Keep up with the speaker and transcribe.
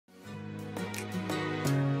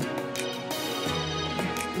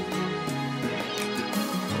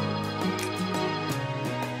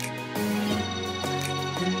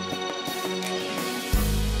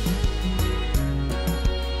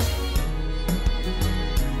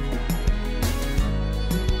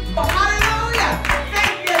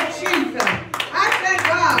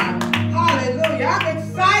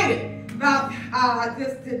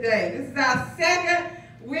just today. This is our second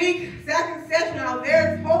session of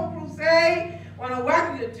There's Hope Crusade. I want to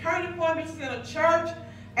welcome you to Turning Point Mission Center Church,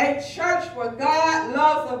 a church where God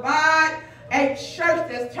loves abide, a church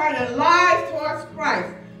that's turning lives towards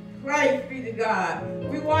Christ. Praise be to God.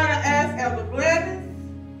 We want to ask Elder Blevins.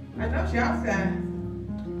 I know she's outside.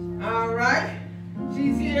 All right.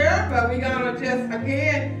 She's here, but we're going to just,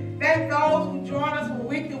 again, thank those who join us from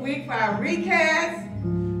week to week for our recast.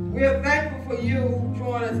 We're thankful for you who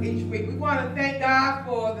join us each week. We want to thank God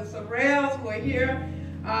for the Sorrells who are here.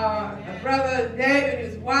 Brother David and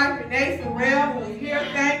his wife, Renee Sorrell, who is here.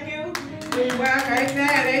 Thank you.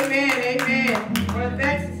 Amen, amen, amen. I want to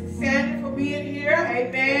thank Sister Sandy for being here.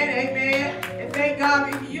 Amen, amen. And thank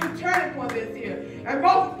God for you, Turning Point, that's here. And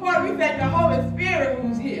most importantly, we thank the Holy Spirit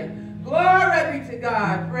who's here. Glory be to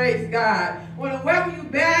God. Praise God. I want to welcome you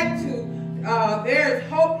back to There's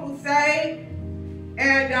Hope Crusade.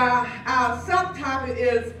 And our subtopic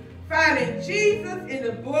is Finding Jesus in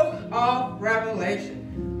the Book of Revelation.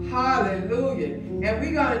 Hallelujah. And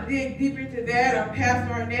we're going to dig deep into that. Our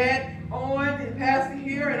Pastor Arnett Owen, the pastor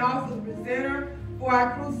here, and also the presenter for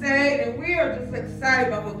our crusade. And we are just excited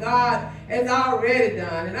about what God has already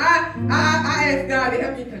done. And I asked God to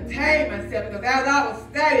help me contain myself, because as I was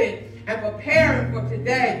studying and preparing for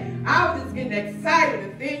today, I was just getting excited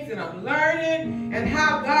with the things that I'm learning and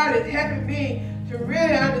how God is helping me to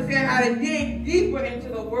really understand how to dig deeper into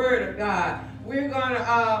the Word of God. We're going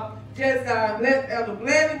to just let Elder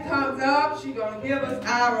Blevin comes up. She's going to give us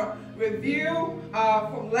our review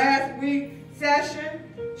from last week's session.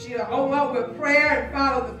 She'll open up with prayer and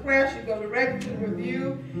follow the prayer. She'll go directly to the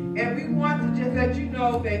review. And we want to just let you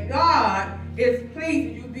know that God is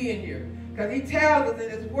pleased with you being here, because he tells us in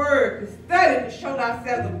his word to study to show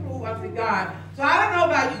ourselves approved unto God. So I don't know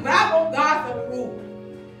about you, but I want God's approval.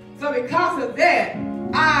 So because of that,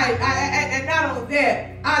 and not only that,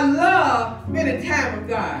 I love spending time with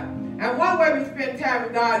God. And one way we spend time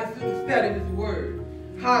with God is through the study of his word.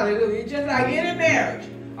 Hallelujah. Just like any marriage,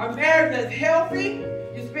 a marriage that's healthy,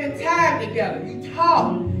 you spend time together, you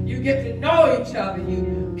talk, you get to know each other,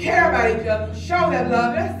 you care about each other, you show that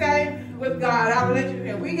love. That's the same with God, our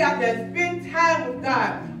relationship. We got to spend time with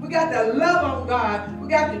God. We got to love on God. We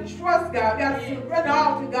got to trust God. We got to surrender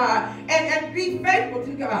all to God and be faithful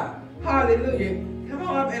to God. Hallelujah. Come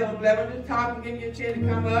on up, Elder Blevin. Just talk and give you a chance to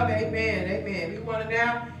come up. Amen. Amen. We want to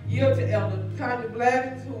now yield to Elder Tanya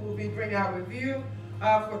Blevins, who will be bringing our review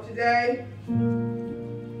for today.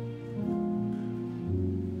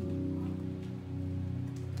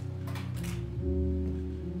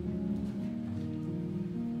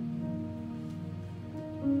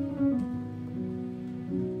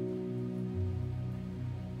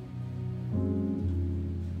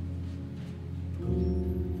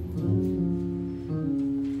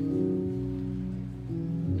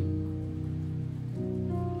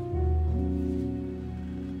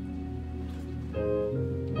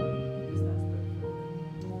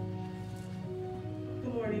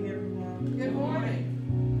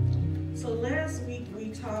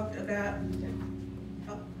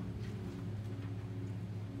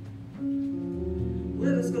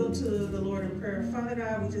 Father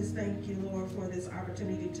God, we just thank you, Lord, for this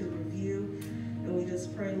opportunity to review. And we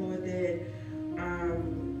just pray, Lord, that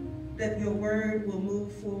your word will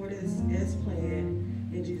move forward as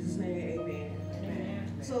planned. In Jesus' name, amen.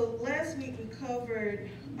 Amen. So last week we covered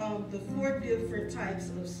the 4 different types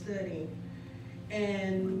of studying.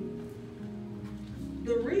 And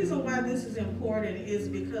the reason why this is important is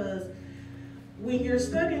because when you're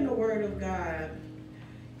studying the word of God,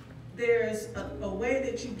 there's a way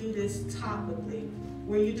that you do this topically,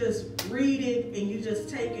 where you just read it and you just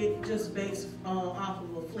take it just based off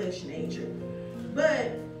of a flesh nature.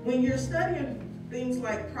 But when you're studying things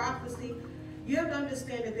like prophecy, you have to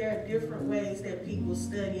understand that there are different ways that people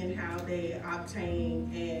study and how they obtain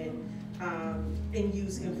and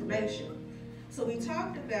use information. So we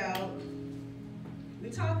talked about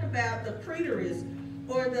the preterist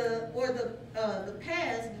or the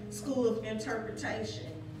past school of interpretation,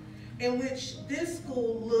 in which this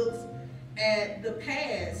school looks at the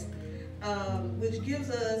past, which gives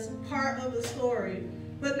us part of the story,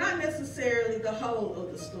 but not necessarily the whole of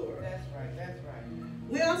the story. That's right, that's right.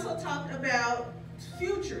 We also talked about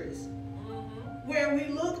futurists, where we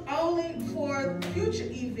look only for future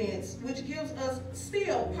events, which gives us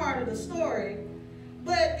still part of the story,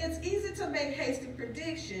 but it's easy to make hasty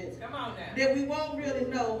predictions that we won't really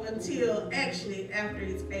know until after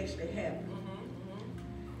it's actually happened.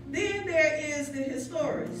 Then there is the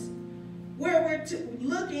historians, where we're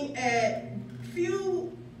looking at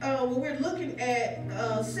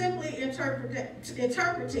simply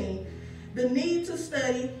interpreting the need to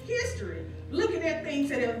study history, looking at things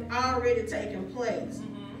that have already taken place.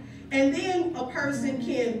 And then a person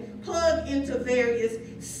can plug into various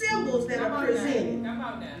symbols that are presented.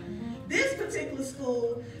 This particular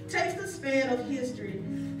school takes the span of history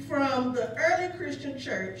from the early Christian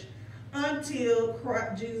church until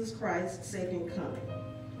Jesus Christ's second coming.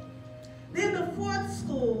 Then the fourth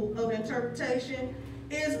school of interpretation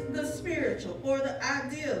is the spiritual or the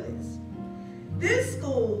idealist. This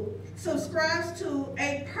school subscribes to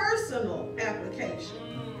a personal application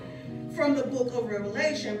from the book of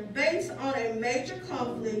Revelation based on a major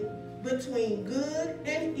conflict between good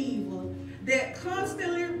and evil that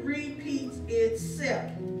constantly repeats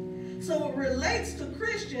itself. So it relates to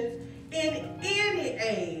Christians in any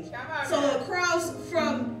age. So across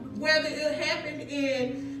from whether it happened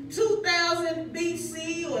in 2000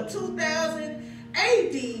 BC or 2000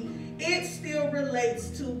 AD, it still relates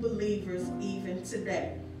to believers even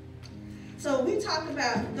today. So we talk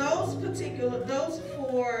about those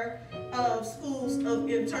four schools of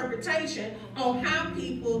interpretation on how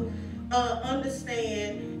people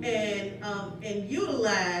understand and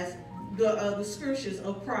utilize the scriptures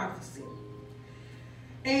of prophecy.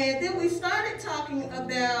 And then we started talking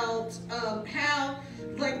about how,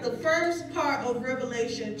 like the first part of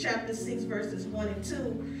Revelation chapter 6 verses 1 and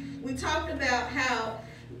 2, we talked about how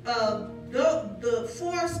the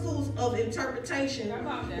four schools of interpretation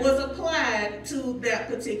was applied to that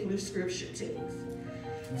particular scripture text.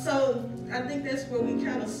 So I think that's where we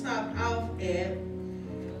kind of stopped off at.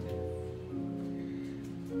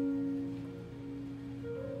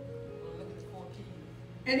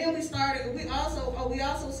 And then we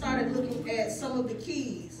also started looking at some of the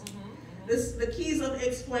keys. The keys of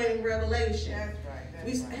explaining Revelation.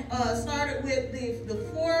 We started with the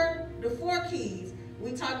four keys.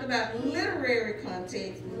 We talked about literary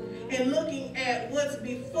context and looking at what's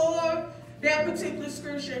before that particular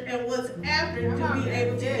scripture and what's after to be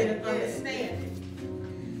able to get an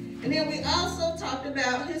understanding. And then we also talked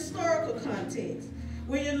about historical context.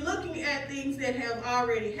 When you're looking at things that have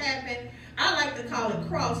already happened, I like to call it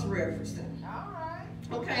cross-referencing. All right.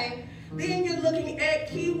 Okay? Then you're looking at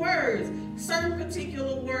key words, certain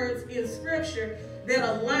particular words in scripture that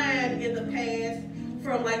align in the past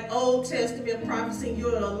from like Old Testament prophecy,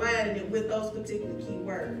 you're aligning it with those particular key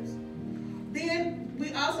words. Then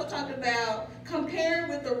we also talked about comparing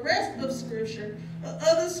with the rest of scripture,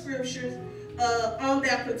 other scriptures on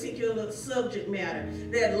that particular subject matter,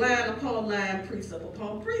 that line upon line, precept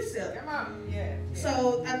upon precept. Come on. Yeah.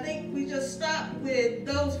 So I think we just stopped with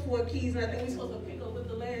those four keys, and I think we're supposed to pick up with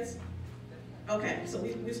the last. Okay, so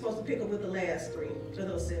we're supposed to pick up with the last three of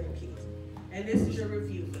those 7 keys. And this is your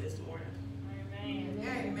review for this morning.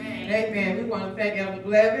 Amen. Amen. Amen. We want to thank Elder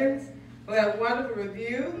Blevins for that wonderful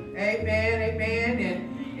review. Amen. Amen.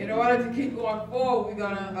 And in order to keep going forward, we're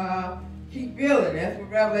going to keep building. That's what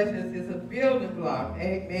Revelation is a building block.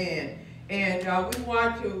 Amen. And we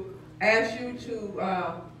want to ask you to,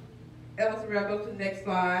 Elder Sorrell, go to the next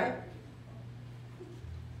slide.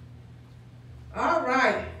 All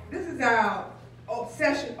right. This is our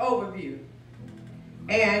session overview.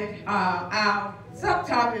 And our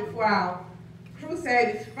subtopic for our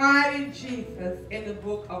crusade is Finding Jesus in the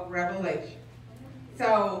book of Revelation.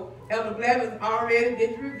 So Elder Blevins already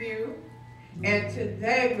did the review. And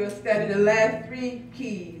today we'll study the last 3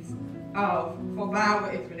 keys for Bible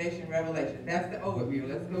explanation Revelation. That's the overview.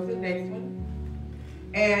 Let's go to the next one.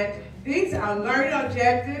 And these are learning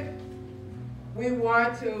objectives. We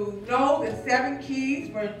want to know the 7 keys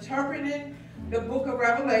for interpreting the book of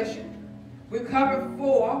Revelation. We covered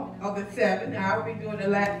 4 of the 7. I will be doing the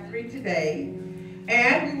last 3 today.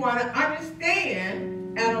 And we want to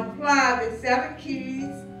understand and apply the 7 keys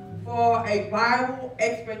for a Bible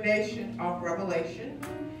explanation of Revelation.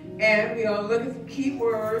 And we'll look at some key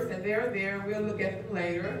words, and they're there. We'll look at them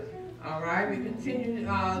later. All right, we continue.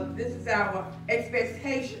 This is our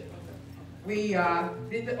expectation. We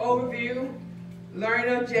did the overview,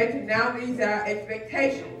 learning objective. Now these are our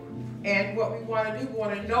expectations. And what we want to do, we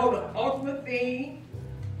want to know the ultimate theme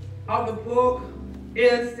of the book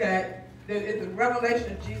is that there is the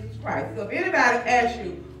revelation of Jesus Christ. So if anybody asks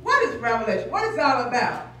you, what is Revelation? What is it all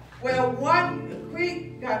about? Well, God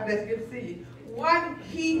bless you, good to see you. One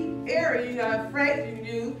key area, phrase you can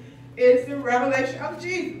use is the revelation of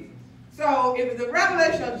Jesus. So if it's the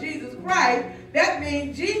revelation of Jesus Christ, that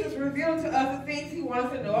means Jesus revealed to us the things he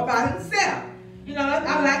wants to know about himself. You know,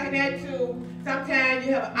 I liken that to sometimes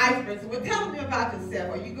you have an icebreaker. So, well, tell me about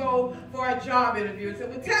yourself. Or you go for a job interview and say,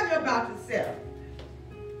 well, tell me about yourself.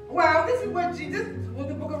 Well, this is what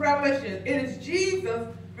the book of Revelation is. It is Jesus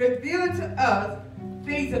revealing to us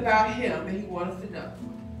things about him that he wants us to know.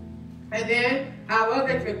 And then our other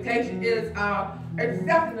expectation is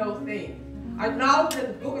accepting those things. Acknowledge that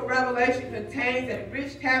the book of Revelation contains a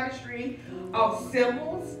rich tapestry of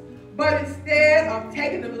symbols, but instead of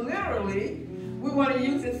taking them literally, we want to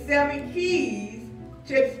use the 7 keys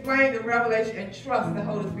to explain the revelation and trust the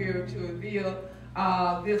Holy Spirit to reveal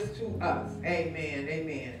this to us. Amen.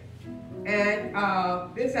 Amen.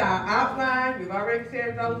 And this is our outline. We've already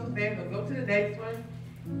said those things. We'll go to the next one.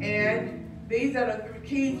 And these are the 3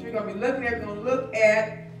 keys we're going to be looking at. We're going to look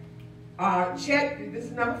at check. This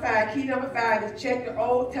is number 5. Key number 5 is check the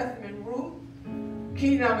Old Testament root.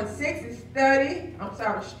 Key number 6 is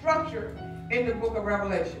structure in the book of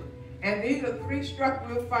Revelation. And these are 3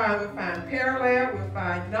 structures we'll find. We'll find parallel, we'll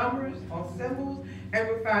find numbers or symbols, and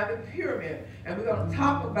we'll find the pyramid. And we're going to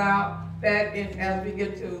talk about that as we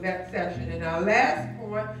get to that session. And our last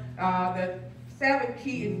point, the 7th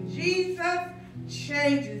key is Jesus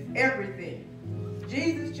changes everything.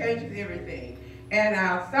 Jesus changes everything. And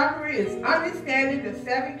our summary is understanding the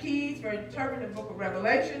 7 keys for interpreting the book of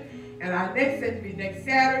Revelation. And our next session will be next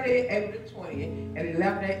Saturday, April the 20th at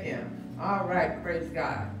 11 a.m. All right, praise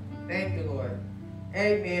God. Thank you, Lord.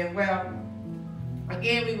 Amen. Well,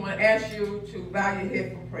 again, we want to ask you to bow your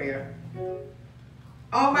head for prayer.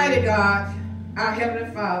 Almighty God, our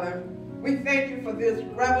Heavenly Father, we thank you for this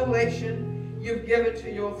revelation you've given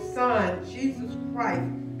to your Son, Jesus Christ,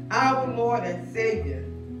 our Lord and Savior.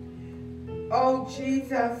 Oh,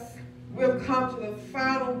 Jesus, we've come to the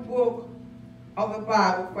final book of the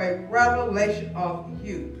Bible for a revelation of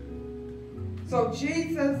you. So,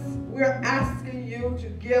 Jesus, we're asking you to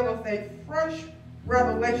give us a fresh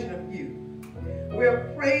revelation of you.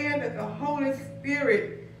 We're praying that the Holy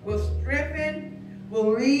Spirit will strengthen,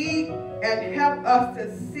 will lead, and help us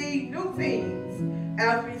to see new things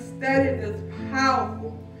as we study this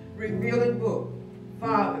powerful, revealing book.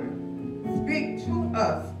 Father, speak to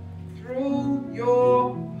us through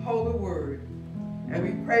your holy word. And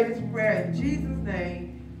we pray this prayer in Jesus'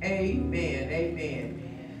 name. Amen. Amen.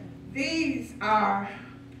 These are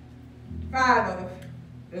 5 of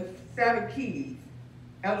the 7 keys.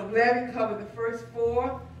 Elder Glavin covered the first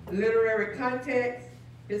 4: literary context,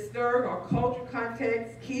 historic or cultural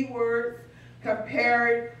context, keywords,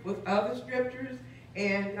 compared with other scriptures.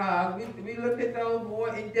 And we looked at those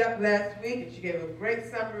more in depth last week, and she gave a great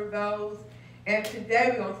summary of those. And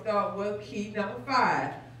today we're going to start with key number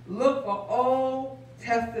 5. Look for Old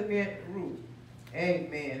Testament root.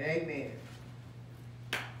 Amen. Amen.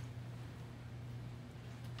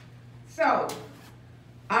 So,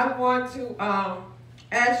 I want to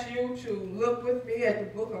ask you to look with me at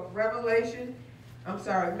the book of Revelation.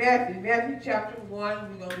 Matthew chapter 1.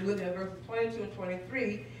 We're going to be looking at verses 22 and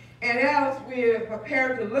 23. And as we're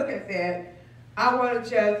prepared to look at that, I want to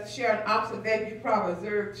just share an observation you probably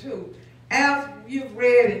observed too. As you've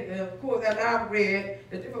read, and of course as I've read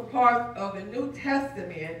the different parts of the New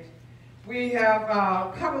Testament, we have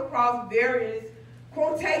come across various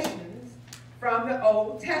quotations from the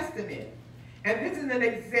Old Testament. And this is an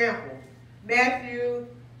example. Matthew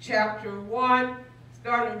chapter 1,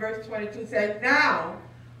 starting in verse 22, says, "Now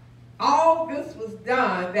all this was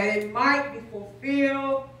done that it might be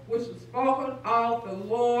fulfilled, which was spoken of the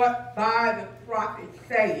Lord by the prophet,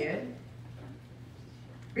 saying,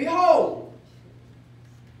 Behold,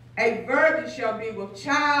 a virgin shall be with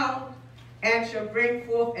child, and shall bring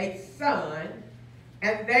forth a son,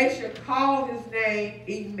 and they shall call his name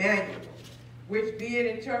Emmanuel," which being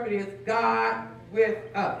interpreted as God with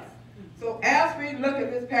us. So as we look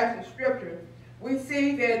at this passage of scripture, we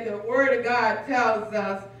see that the word of God tells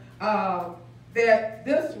us that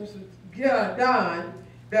this was done,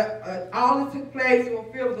 that all this took place to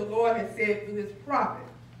fulfill what the Lord had said through his prophet.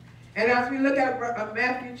 And as we look at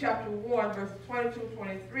Matthew chapter 1, verses 22 and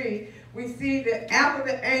 23, we see that after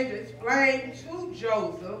the angel explained to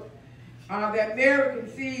Joseph that Mary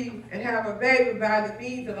conceived and have a baby by the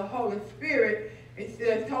means of the Holy Spirit,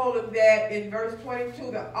 it told him that in verse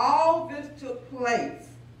 22 that all this took place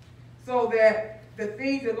so that the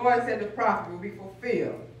things the Lord said to the prophet would be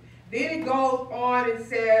fulfilled. Then it goes on and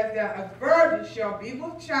says that a virgin shall be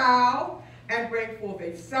with child and bring forth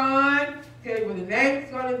a son, tell you what the name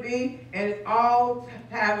is going to be, and it's all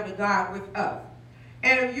tied to God with us.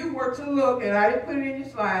 And if you were to look, and I didn't put it in your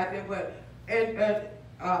slides, but in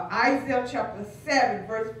Isaiah chapter 7,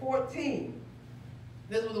 verse 14,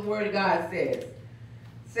 this is what the word of God says. It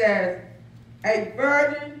says, "A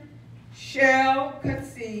virgin shall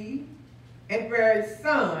conceive and bear a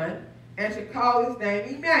son, and shall call his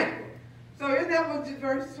name Emmanuel." So isn't that what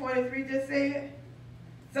verse 23 just said?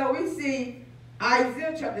 So we see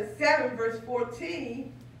Isaiah chapter 7, verse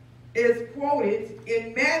 14 is quoted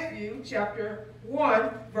in Matthew chapter 1,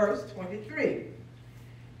 verse 23.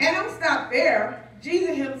 And don't stop there.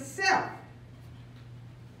 Jesus himself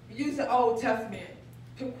used the Old Testament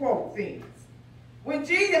to quote things. When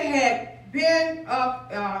Jesus had been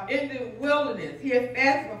up in the wilderness, he had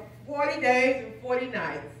fasted for 40 days and 40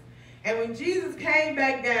 nights. And when Jesus came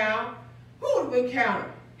back down, who would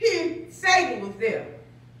encounter? Satan was there,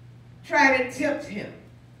 trying to tempt him.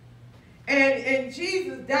 And in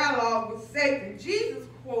Jesus' dialogue with Satan, Jesus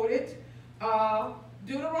quoted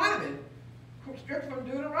Deuteronomy, scripture from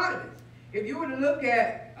Deuteronomy. If you were to look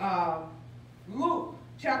at Luke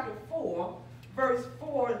chapter 4, verse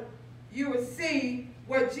 4, you would see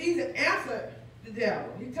what Jesus answered the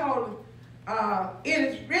devil. He told him, it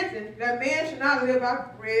is written that man shall not live by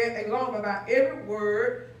bread alone, but by every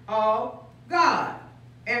word of God.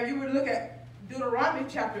 And you would look at Deuteronomy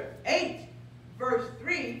chapter 8, verse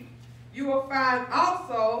 3, you will find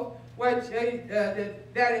also what that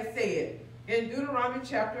is said. In Deuteronomy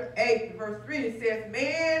chapter 8, verse 3, it says,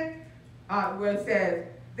 where it says,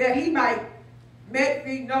 that he might make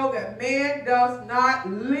thee know that man does not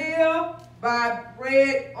live by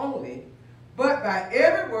bread only, but by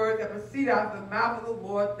every word that proceeds out of the mouth of the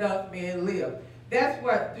Lord does man live. That's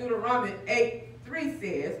what Deuteronomy 8:3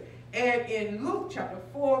 says. And in Luke chapter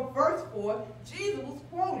 4, verse 4, Jesus was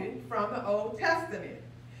quoting from the Old Testament.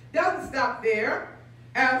 Doesn't stop there.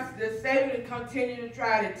 As the Satan continued to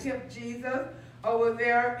try to tempt Jesus over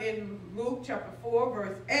there in Luke chapter 4,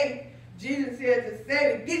 verse 8, Jesus said to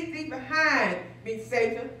Satan, get thee behind me,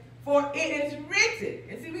 Satan, for it is written.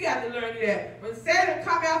 And see, we got to learn that. When Satan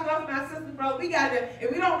comes after us, my sisters and brothers, we got to,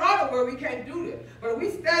 if we don't know the word, we can't do this. But if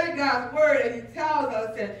we study God's word, and he tells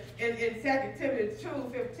us that in 2 Timothy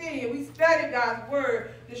 2:15, and we study God's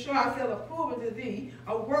word to show ourselves approved to thee,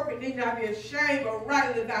 a worker need not be ashamed, but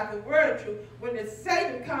rightly about the word of truth. When the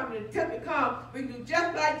Satan comes and the tempter comes, we do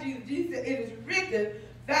just like Jesus. Jesus said, it is written,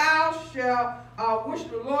 thou shalt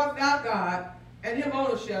worship the Lord thy God, and him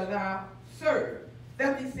only shalt thou serve.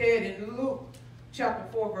 That's what he said in Luke chapter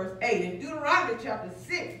 4, verse 8. In Deuteronomy chapter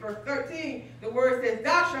 6, verse 13, the word says,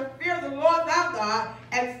 thou shalt fear the Lord thy God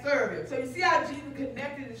and serve him. So you see how Jesus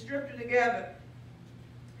connected the scripture together.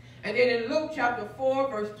 And then in Luke chapter 4,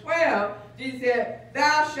 verse 12, Jesus said,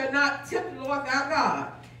 thou shalt not tempt the Lord thy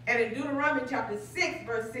God. And in Deuteronomy chapter 6,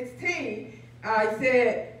 verse 16, he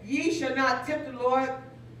said, ye shall not tempt the Lord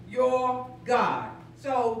your God.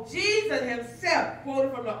 So Jesus himself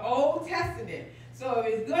quoted from the Old Testament. So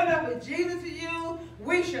if it's good enough for Jesus to use,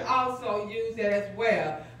 we should also use it as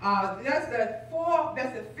well. That's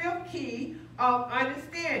the fifth key of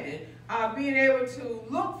understanding, being able to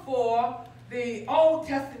look for the Old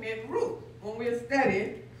Testament root when we're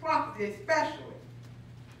studying prophecy especially.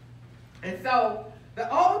 And so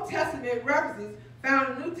the Old Testament references found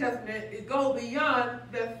in the New Testament, it goes beyond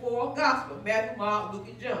the four Gospels, Matthew, Mark, Luke,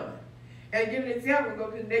 and John. And give an example,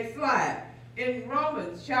 go to the next slide. In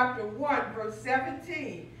Romans chapter 1, verse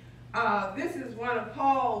 17, this is one of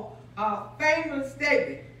Paul's famous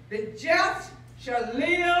statements. The just shall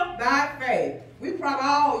live by faith. We probably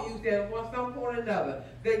all use that at some point or another.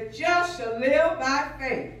 The just shall live by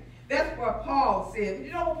faith. That's what Paul said. But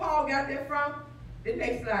you know where Paul got that from? The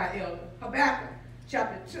next slide, Elder. Habakkuk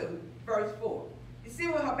chapter 2, verse 4. You see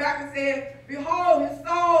what Habakkuk said? Behold, his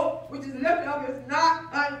soul, which is lifted up, is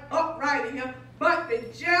not upright in him, but the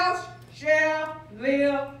just shall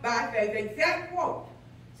live by faith. The exact quote.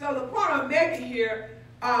 So the point I'm making here,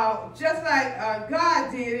 just like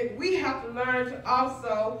God did it, we have to learn to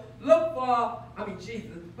also look for,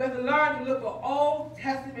 Jesus, we have to learn to look for Old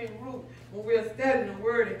Testament roots when we're studying the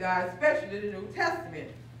Word of God, especially the New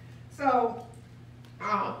Testament. So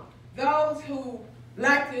those who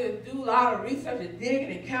like to do a lot of research and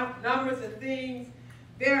digging and count numbers and things,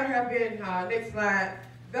 there have been, next slide,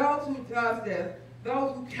 those who does this,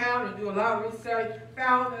 those who count and do a lot of research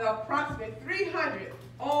found that approximately 300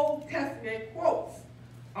 Old Testament quotes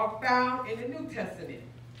are found in the New Testament.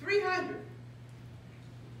 300.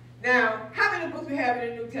 Now, how many books we have in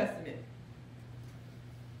the New Testament?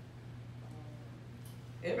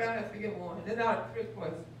 Everybody has to get one. That's not a trick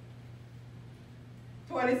question.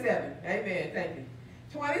 27. Amen. Thank you.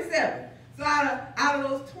 27. So out of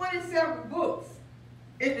those 27 books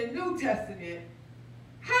in the New Testament,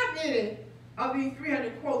 how many of these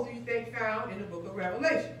 300 quotes do you think found in the book of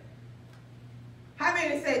Revelation? How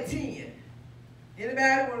many say 10?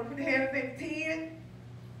 Anybody want to put their hand up and think 10?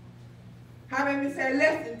 How many say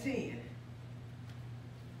less than 10?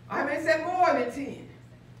 How many say more than 10?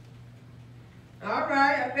 All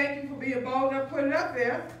right, I thank you for being bold enough to put it up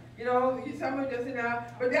there. You know, someone just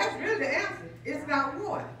but that's really the answer. It's not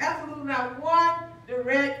one. Absolutely not one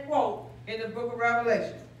direct quote in the book of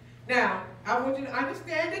Revelation. Now, I want you to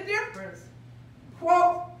understand the difference.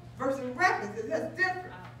 Quote versus references, that's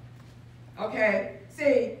different. Okay,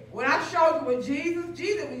 see, when I showed you with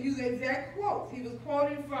Jesus was using exact quotes. He was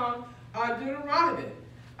quoting from Deuteronomy.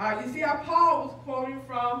 You see how Paul was quoting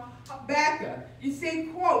from Habakkuk. You see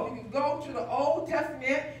quotes. You can go to the Old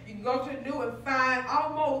Testament, you can go to the New and find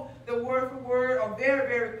almost the word for word or very,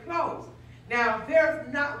 very close. Now,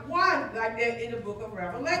 there's not one like that in the book of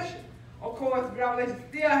Revelation. Of course, Revelation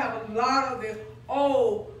still have a lot of the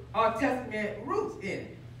Old Testament roots in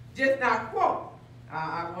it, just not quote.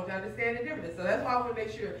 I want to understand the difference. So that's why I want to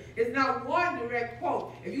make sure it's not one direct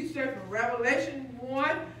quote. If you search from Revelation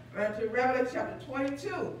 1 to Revelation chapter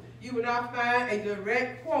 22, you will not find a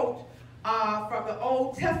direct quote from the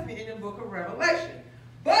Old Testament in the book of Revelation.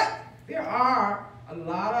 But there are a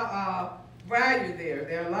lot of value there.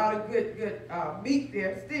 There are a lot of good meat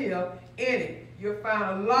there still in it. You'll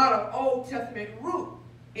find a lot of Old Testament root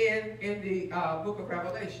in the book of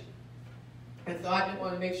Revelation. And so I just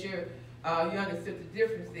want to make sure you understood the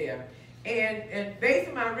difference there. And based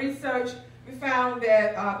on my research, we found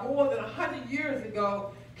that more than 100 years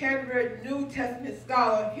ago, Canterbury New Testament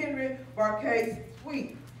scholar Henry Barclay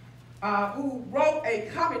Sweet, who wrote a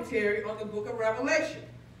commentary on the book of Revelation.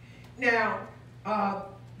 Now,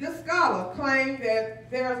 this scholar claimed that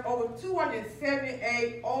there's over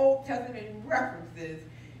 278 Old Testament references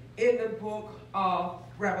in the book of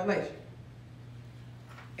Revelation.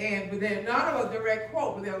 But they're not of a direct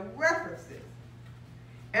quote, but they're references.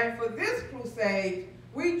 And for this crusade,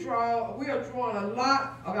 we are drawing a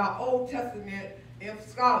lot of our Old Testament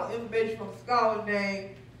information from a scholar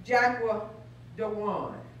named Jacques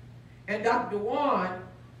Dewan. And Dr. Dewan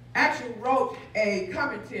actually wrote a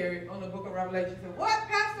commentary on the book of Revelation. He said, "What,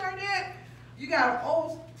 Pastor Arnett? You got an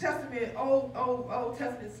Old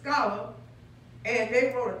Testament scholar, and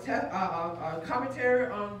they wrote a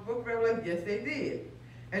commentary on the book of Revelation?" Yes, they did.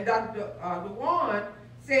 And Dr. Dewan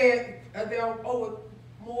said there are over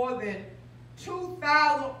more than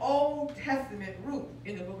 2,000 Old Testament roots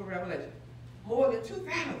in the book of Revelation. More than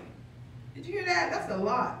 2,000. Did you hear that? That's a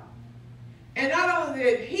lot. And not only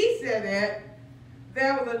did he say that,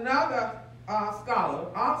 there was another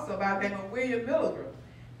scholar also by the name of William Milligram.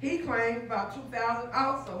 He claimed about 2,000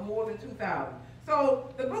 also, more than 2,000.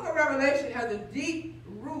 So the book of Revelation has a deep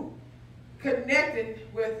root connected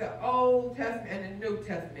with the Old Testament and the New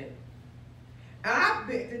Testament. And I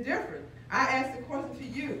beg the difference. I asked the question to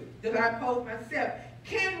you that I posed myself.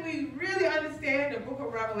 Can we really understand the book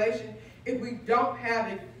of Revelation if we don't have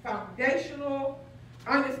a foundational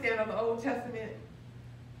understanding of the Old Testament?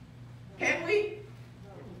 Can we?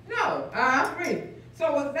 No, I agree.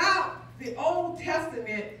 So without the Old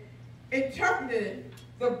Testament interpreting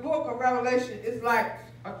the book of Revelation, it's like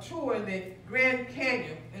a tour in the Grand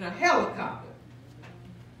Canyon in a helicopter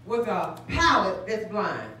with a pilot that's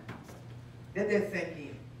blind, that they're sent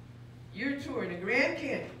in. You're touring the Grand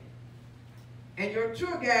Canyon, and your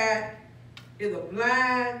tour guide is a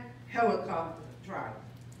blind helicopter driver.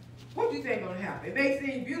 What do you think is going to happen? It may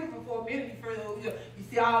seem beautiful for a minute, you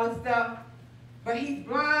see all this stuff, but he's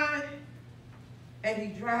blind, and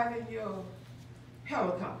he's driving your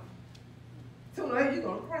helicopter. Sooner or later, you're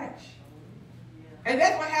going to crash. And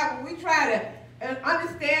that's what happens. We try to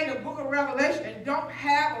understand the book of Revelation and don't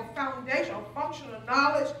have a foundation or functional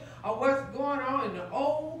knowledge of what's going on in the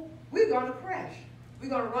old, we're going to crash. We're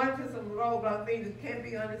going to run into some roadblocks, things that can't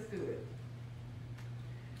be understood.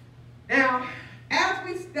 Now, as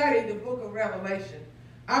we study the book of Revelation,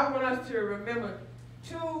 I want us to remember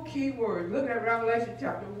two key words. Look at Revelation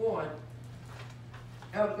chapter 1.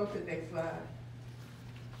 I'll go to the next slide.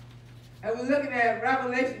 And we're looking at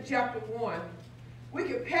Revelation chapter 1. We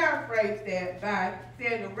can paraphrase that by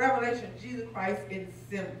saying the revelation of Jesus Christ in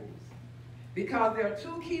symbols. Because there are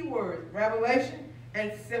two key words, revelation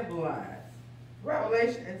and symbolize.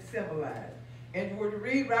 Revelation and symbolize. And we're to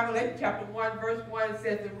read Revelation chapter 1, verse 1. It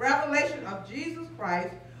says, the revelation of Jesus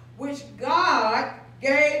Christ, which God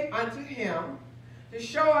gave unto him, to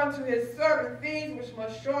show unto his servant things which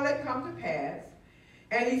must surely come to pass.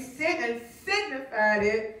 And he sent and signified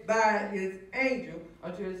it by his angel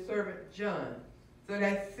unto his servant John. So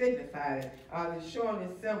that signified it, the showing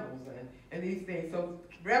his symbols and these things. So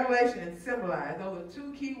revelation and symbolize, those are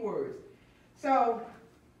two key words. So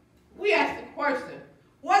we ask the question,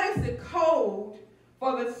 what is the code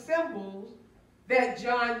for the symbols that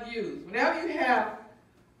John used? Whenever you have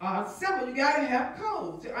a symbol, you got to have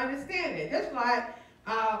codes to understand it. That's like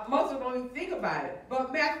most of them don't even think about it.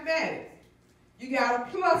 But mathematics, you got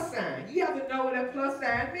a plus sign. You have to know what that plus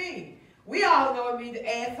sign means. We all know it means to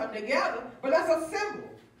add something together, but that's a symbol.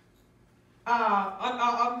 a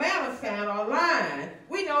amount sign or a line,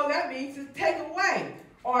 we know that means to take away.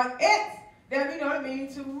 Or an X, that we know it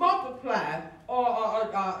means to multiply. Or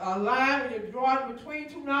a line when you're drawing between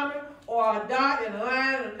two numbers, or a dot and a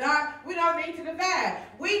line and a dot, we know it means to divide.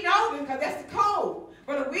 We know this because that's the code.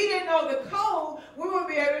 But if we didn't know the code, we wouldn't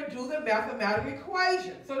be able to do the mathematical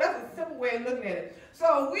equation. So that's a simple way of looking at it.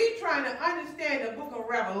 So if we're trying to understand the book of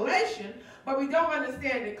Revelation, but we don't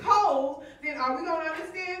understand the code, then are we going to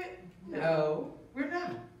understand it? No, we're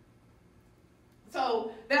not.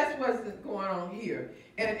 So that's what's going on here.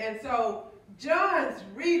 And so John's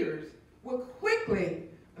readers will quickly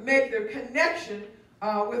make the connection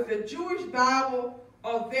with the Jewish Bible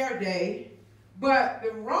of their day, but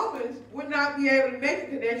the Romans would not be able to make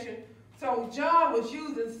the connection. So John was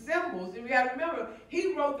using symbols. And we got to remember,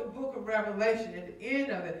 he wrote the book of Revelation at the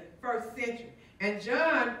end of the first century. And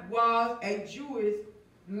John was a Jewish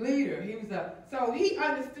leader. So he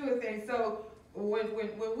understood things. So when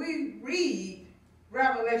we read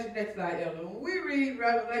Revelation, next slide, Elder. When we read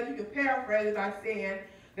Revelation, you can paraphrase it by saying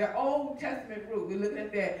the Old Testament root. We're looking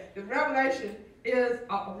at that. The Revelation is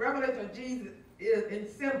a revelation of Jesus is in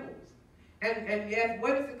symbols. And yes,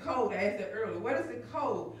 what is the code? I asked that earlier. What is the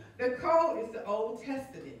code? The code is the Old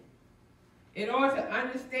Testament. In order to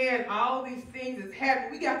understand all these things that's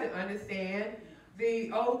happening, we got to understand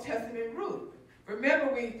the Old Testament root.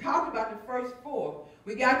 Remember, we talked about the first four.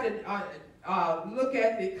 We got to look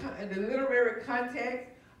at the literary context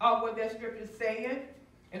of what that scripture is saying.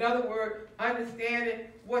 In other words, understanding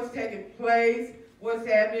what's taking place, what's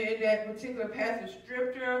happening in that particular passage of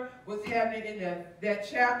scripture, what's happening in that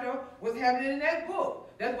chapter, what's happening in that book.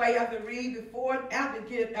 That's why you have to read before and after to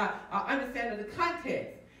get understanding of the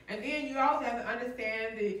context. And then you also have to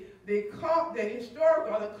understand the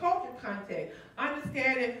historical or the cultural context.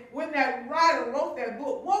 Understanding when that writer wrote that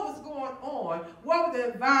book, what was going on, what was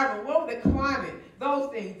the environment, what was the climate,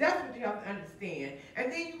 those things. That's what you have to understand.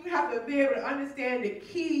 And then you have to be able to understand the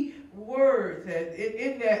key words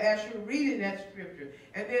in there as you're reading that scripture.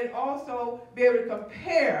 And then also be able to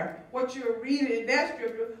compare what you're reading in that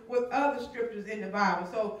scripture with other scriptures in the Bible.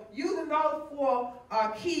 So using those four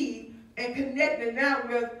keys and connecting that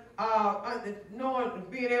with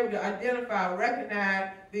being able to identify,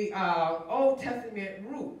 recognize the Old Testament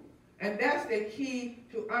root. And that's the key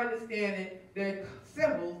to understanding the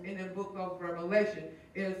symbols in the book of Revelation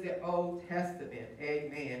is the Old Testament.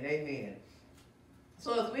 Amen. Amen.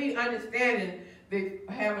 So as we understanding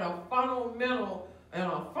having a fundamental and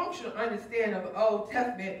a functional understanding of the Old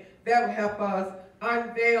Testament, that will help us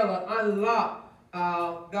unveil or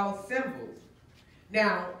unlock those symbols.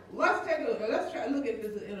 Now, let's try to look at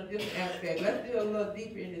this in a different aspect. Let's do a little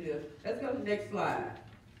deeper into this. Let's go to the next slide.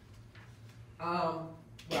 Well,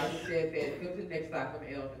 I just said that. Go to the next slide from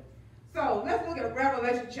the elder. So, let's look at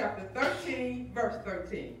Revelation chapter 13, verse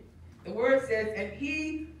 13. The word says, and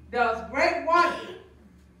he does great wonders,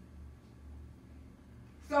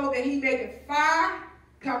 so that he maketh fire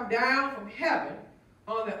come down from heaven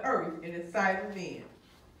on the earth in the sight of men.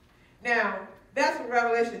 Now, that's what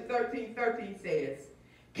Revelation 13:13 says.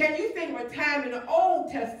 Can you think of a time in the Old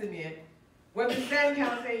Testament where the same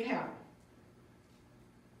kind of thing happened?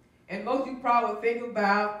 And most of you probably think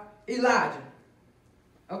about Elijah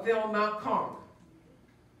up there on Mount Carmel.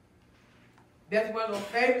 That's one of those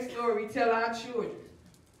favorite stories we tell our children.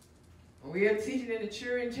 When we are teaching in the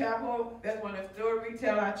children's chapel, that's one of the stories we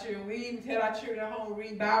tell our children. We even tell our children at home,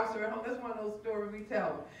 read Bible stories at home. That's one of those stories we tell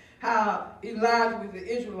them. How Elijah was the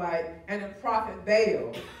Israelite and the prophet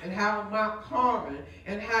Baal, and how Mount Carmel,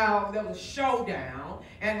 and how there was a showdown,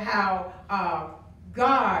 and how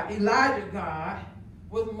Elijah God,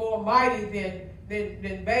 was more mighty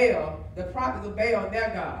than Baal, the prophets of Baal and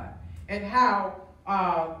their God, and how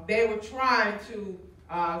they were trying to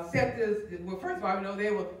set this. Well, first of all,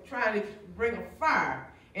 they were trying to bring a fire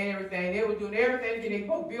and everything. They were doing everything. They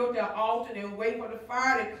both built their altar and they were waiting for the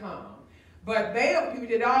fire to come. But Baal people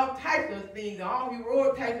did all types of things, all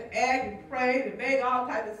heroic types of acts and prayed and made all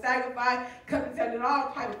types of sacrifice, cut and did all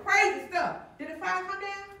types of crazy stuff. Did the fire come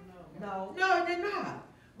down? No. No, it did not.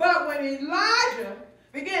 But when Elijah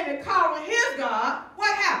began to call on his God,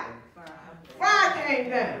 what happened? Fire came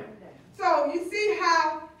down. So you see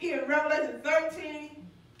how here in Revelation 13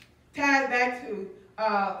 ties back to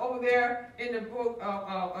over there in the book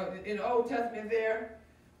in the Old Testament there.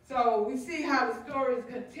 So we see how the stories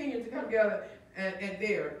continue to come together and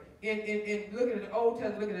there in looking at the Old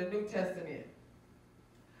Testament, looking at the New Testament.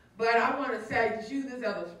 But I want to say, just use this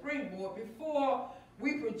as a springboard before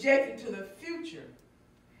we project into the future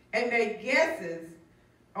and make guesses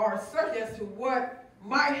or search as to what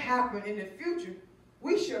might happen in the future.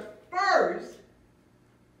 We should first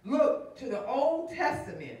look to the Old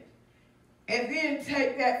Testament and then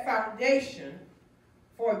take that foundation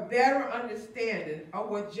for a better understanding of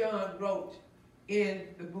what John wrote in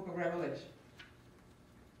the book of Revelation.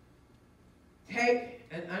 Take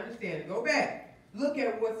and understand. Go back. Look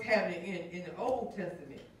at what's happening in the Old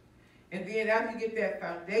Testament. And then after you get that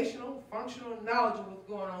foundational, functional knowledge of what's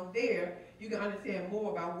going on there, you can understand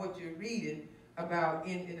more about what you're reading about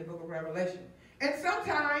in the book of Revelation. And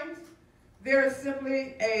sometimes there is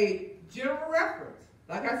simply a general reference.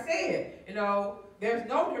 Like I said, there's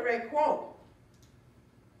no direct quote.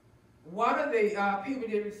 One of the people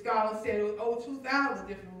that were scholars said it was over 2,000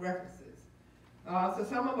 different references. So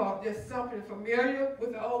some of them are just something familiar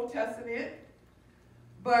with the Old Testament.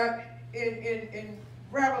 But in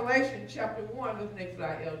Revelation chapter 1, look next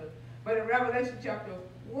slide, Elder. But in Revelation chapter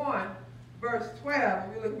 1, verse 12,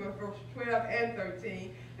 when we look at verse 12 and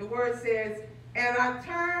 13, the word says, "And I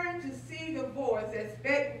turned to see the voice that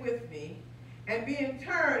spake with me, and being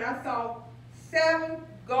turned, I saw 7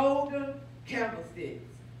 golden candlesticks.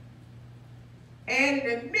 And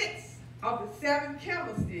in the midst of the 7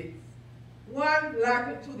 candlesticks, one like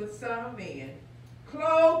unto the Son of Man,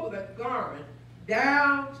 clothed with a garment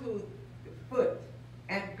down to the foot,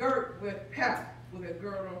 and girt with pap, with a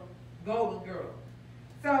girdle, golden girdle."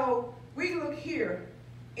 So we look here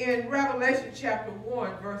in Revelation chapter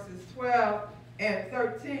 1, verses 12 and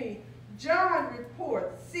 13. John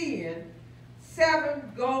reports seeing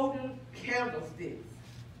 7 golden candlesticks.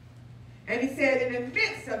 And he said in the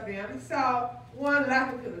midst of them, he saw one like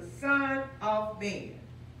unto the Son of Man,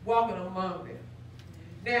 walking among them.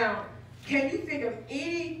 Now, can you think of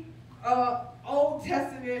any Old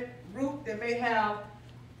Testament root that may have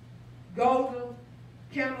golden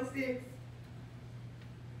candlesticks?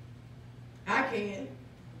 I can.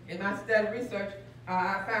 In my study research,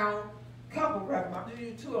 I found a couple references. I'm going to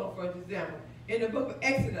use 2 of them for example. In the book of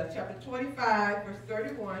Exodus, chapter 25, verse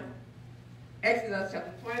 31, Exodus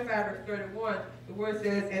chapter 25, verse 31, the word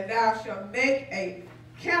says, "And thou shalt make a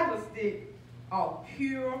candlestick of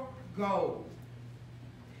pure gold."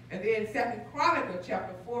 And then 2 Chronicles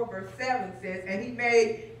chapter 4, verse 7 says, "And he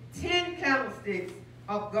made 10 candlesticks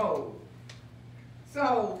of gold."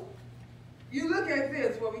 So, you look at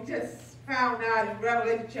this, what we just found out in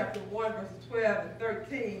Revelation chapter 1, verses 12 and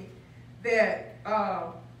 13, that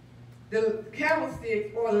the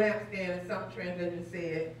candlesticks, or lampstand, as some translations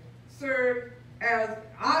said, serve as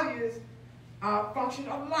obvious function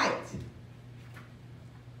of light.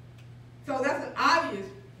 So that's an obvious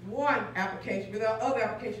one application, but there are other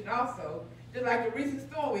applications also. Just like the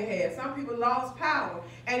recent storm we had. Some people lost power,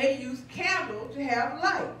 and they used candle to have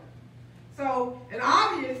light. So an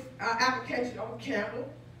obvious application of a candle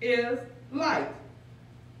is light.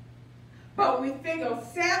 But when we think of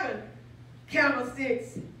 7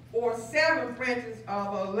 candlesticks or 7 branches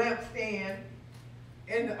of a lampstand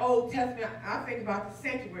in the Old Testament, I think about the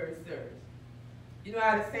sanctuary service. You know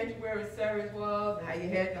how the sanctuary service was, and how you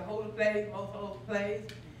had the holy place, most holy place,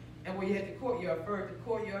 and where you had the courtyard first, the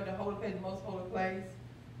courtyard, the holy place, the most holy place.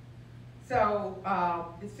 So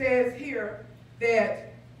it says here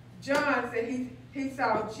that John said he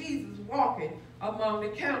saw Jesus walking among the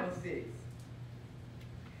candlesticks.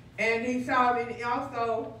 And he saw him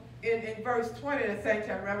also in verse 20 of the same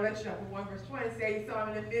chapter, Revelation chapter 1, verse 20, said he saw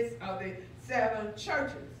him in the midst of the 7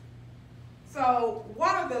 churches. So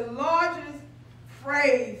one of the largest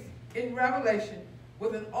phrases in Revelation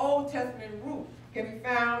with an Old Testament root can be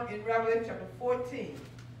found in Revelation chapter 14,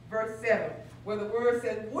 verse 7, where the word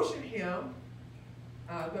says, "Worship him,"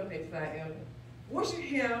 go to the next slide, Elder. "Worship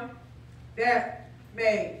him that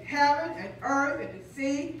made heaven and earth and the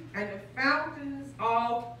sea and the fountains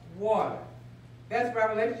of water." That's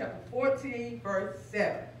Revelation chapter 14, verse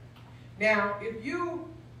 7. Now, if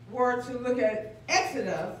you were to look at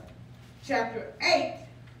Exodus chapter 8,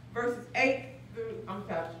 verses 8 through,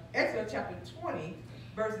 Exodus chapter 20,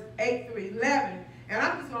 verses 8 through 11, and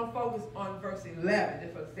I'm just going to focus on verse 11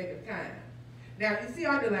 just for the sake of time. Now, you see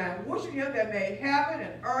underlined, "Worship him that made heaven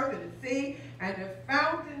and earth and the sea and the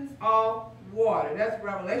fountains of water." That's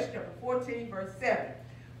Revelation chapter 14, verse 7.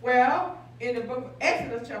 Well, in the book of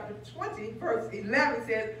Exodus chapter 20, verse 11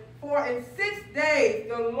 says, "For in 6 days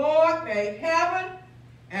the Lord made heaven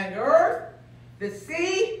and earth, the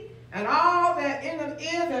sea, and all that in them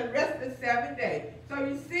is, and rested 7 days." So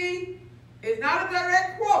you see, it's not a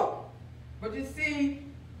direct quote, but you see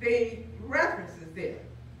the references there.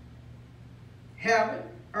 Heaven,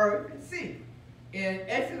 earth, and sea. In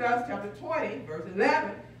Exodus chapter 20, verse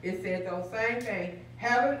 11, it says those same things,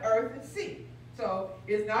 heaven, earth, and sea. So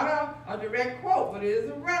it's not a direct quote, but it is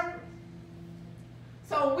a reference.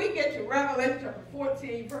 So when we get to Revelation chapter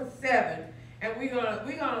 14, verse 7, And we're gonna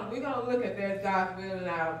look at that God's will in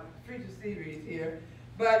our future series here.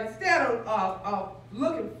 But instead of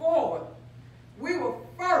looking forward, we will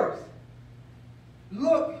first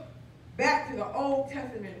look back to the Old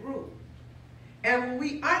Testament root. And when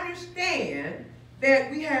we understand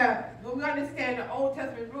that when we understand the Old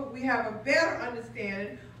Testament root, we have a better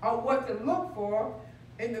understanding of what to look for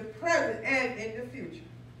in the present and in the future.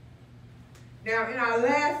 Now, in our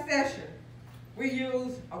last session, we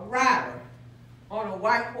used a rider on a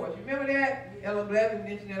white horse. You remember that? Ella Blevins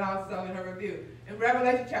mentioned it also in her review. In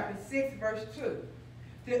Revelation chapter 6, verse 2,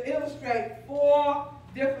 to illustrate 4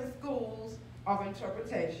 different schools of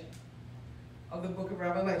interpretation of the book of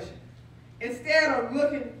Revelation. Instead of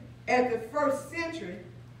looking at the first century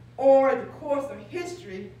or the course of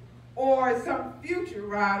history or some future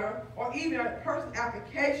rider or even a personal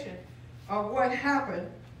application of what happened,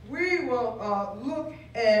 we will look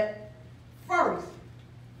at first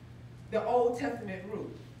the Old Testament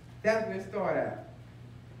root. That's where we start out.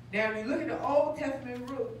 Now, when you look at the Old Testament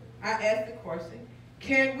root, I ask the question,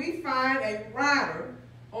 can we find a rider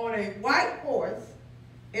on a white horse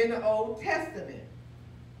in the Old Testament?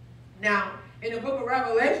 Now, in the book of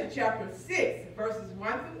Revelation, chapter 6, verses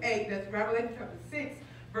 1 through 8, that's Revelation chapter 6,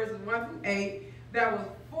 verses 1 through 8, there was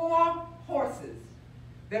 4 horses.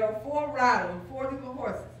 There were 4 riders, 4 different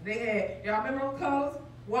horses. They had, y'all remember those colors?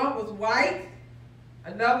 One was white,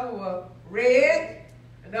 another was red,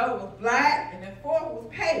 another was black, and the 4th was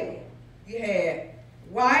pale. You had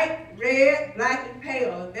white, red, black, and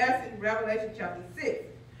pale, and that's in Revelation chapter 6.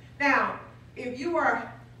 Now, if you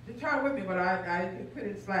are, to turn with me, but I didn't put it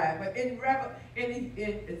in the slide, but in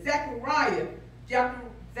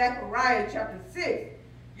Zechariah chapter 6,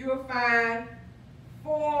 you will find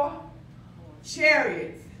 4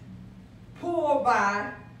 chariots pulled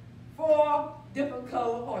by 4 different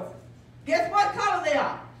colored horses. Guess what color they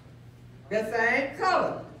are? The same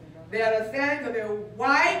color. They're the same because they're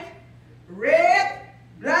white, red,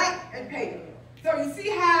 black, and pale. So you see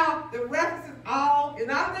how the references all, it's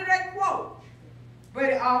not a direct quote, but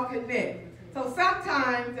it all connects. So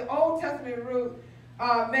sometimes the Old Testament root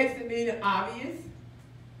makes the meaning obvious,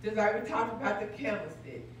 just like we talked about the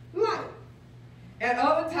candlestick, light. At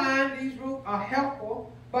other times, these roots are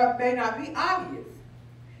helpful, but may not be obvious.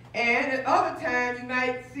 And at other times, you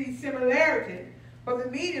might see similarity, but the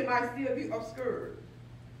meaning might still be obscured.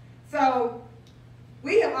 So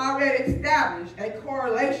we have already established a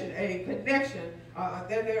correlation, a connection, that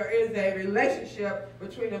there is a relationship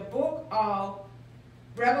between the book of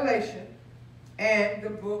Revelation and the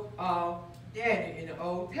book of Daniel in the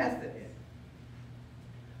Old Testament.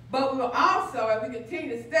 But we will also, as we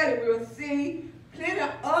continue to study, we will see plenty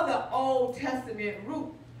of other Old Testament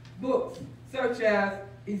root books, such as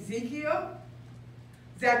Ezekiel,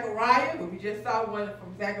 Zechariah, but we just saw one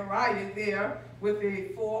from Zechariah there with the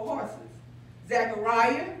 4 horses.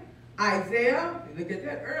 Zechariah, Isaiah, we looked at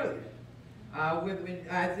that earlier. When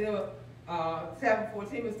Isaiah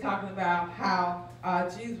 7:14 was talking about how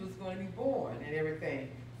Jesus was going to be born and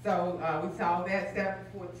everything. So we saw that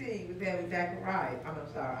 7:14 with that with Zechariah. I'm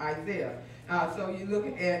sorry, Isaiah. So you look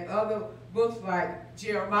at other books like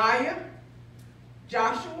Jeremiah,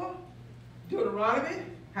 Joshua, Deuteronomy,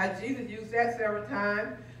 how Jesus used that several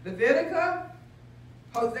times, Leviticus,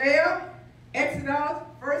 Hosea, Exodus,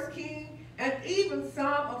 1 Kings, and even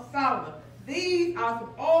Song of Solomon. These are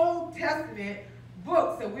some Old Testament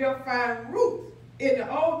books that we'll find roots in the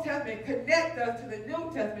Old Testament, connect us to the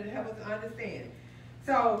New Testament and help us to understand.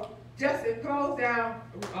 So just to close down,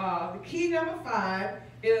 the key number 5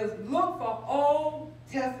 is look for Old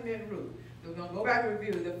Testament roots. So we're going to go back and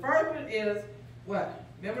review. The first one is what?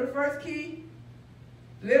 Remember the first key?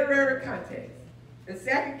 Literary context. The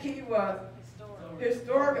second key was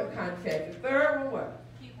historical context. The third one what?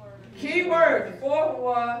 Keyword. The fourth one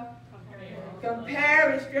was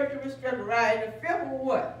comparing scripture with scripture. Right. And the fifth one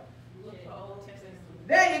what? Look for Old Testament.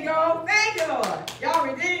 There you go. Thank you, Lord. Y'all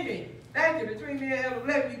redeemed me. Thank you. Between me and Elder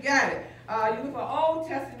Blevins, you got it. You look for Old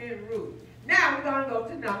Testament roots. Now we're going to go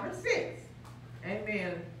to number 6.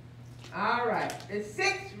 Amen. All right. The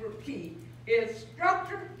 6th key is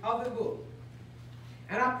structure of the book.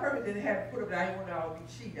 And I purposely didn't have it put up there. I didn't want y'all to be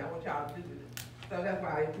cheating. I want y'all to do it. So that's why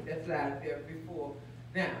I didn't put that slide up there before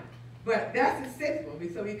now. But that's the 6th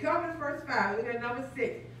one. So we come to the first 5. Look at number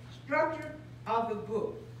 6. Structure of the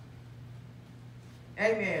book.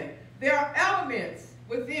 Amen. There are elements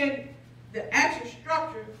within the actual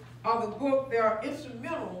structure of the book that are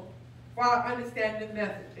instrumental for our understanding the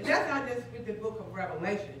message. And that's not just with the book of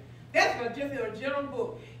Revelation. That's just in a general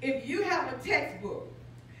book. If you have a textbook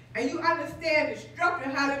and you understand the structure,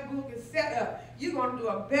 how the book is set up, you're going to do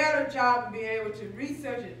a better job of being able to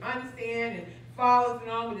research and understand and follow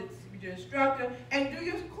along with the instructor and do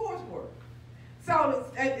your coursework. So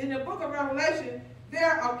in the book of Revelation,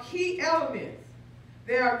 there are key elements.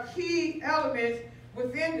 There are key elements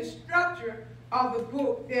within the structure of the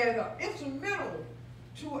book that are instrumental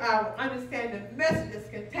to our understanding the message that's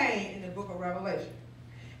contained in the book of Revelation.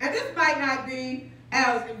 And this might not be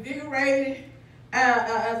as invigorating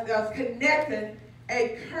as connecting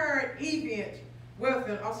a current event with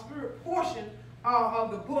a spirit portion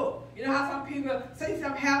of the book. You know how some people see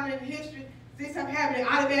something happening in history, see something happening,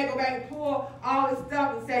 automatically go back and pull all this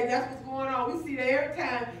stuff and say that's what's going on. We see that every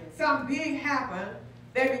time something big happens,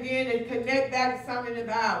 they begin to connect back to something in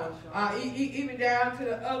the Bible. Even down to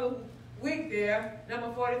the other week there,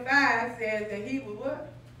 number 45 says that he was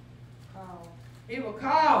what? Called. He was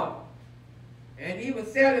called. And he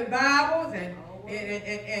was selling Bibles and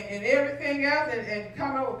everything else, and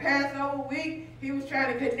coming over Passover week, he was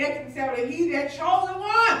trying to connect himself to he's that chosen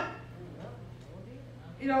one.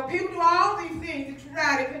 You know, people do all these things to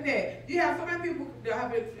try to connect. You have so many people that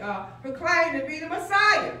have proclaimed to be the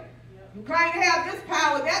Messiah. You claim to have this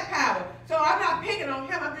power, that power. So I'm not picking on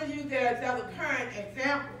him. I'm just using that as a current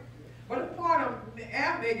example. But the point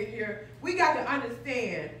I'm making here, we got to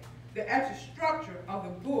understand the actual structure of the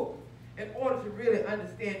book in order to really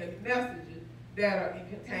understand the messages that are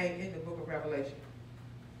contained in the book of Revelation.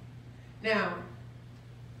 Now,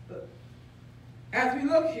 as we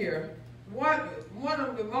look here, one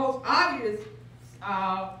of the most obvious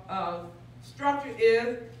structure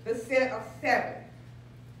is the set of seven.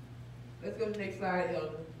 Let's go to the next slide,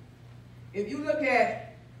 Elder. If you look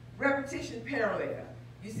at repetition parallel,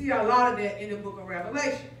 you see a lot of that in the book of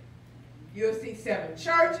Revelation. You'll see 7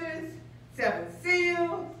 churches, 7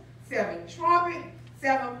 seals, 7 trumpets,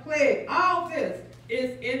 7 plagues. All this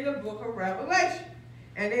is in the book of Revelation.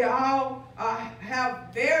 And they all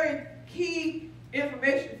have very key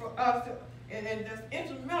information for us, and that's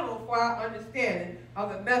instrumental for our understanding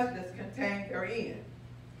of the message that's contained therein.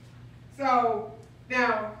 So,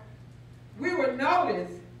 now, we will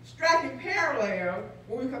notice striking parallel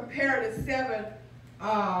when we compare the 7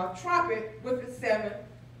 trumpet with the 7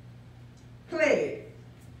 plagues.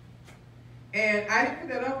 And I didn't put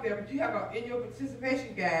that up there, but you have in your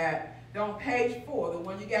participation guide on page 4, the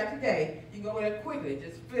one you got today. You can go there quickly,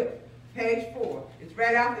 just flip page 4. It's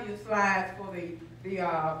right after your slides for the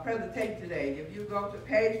presentation today. If you go to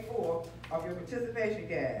page 4 of your participation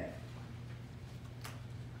guide,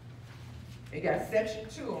 it got section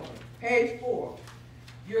 2 on it. Page 4.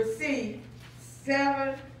 You'll see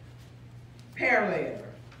 7 parallels.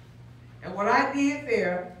 And what I did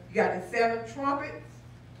there, you got the 7 trumpets,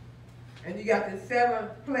 and you got the 7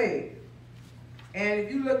 plagues. And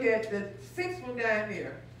if you look at the 6th one down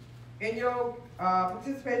there, in your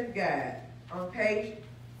participation guide, on page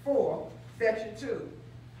 4, section 2,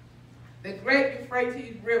 the Great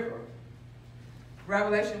Euphrates River,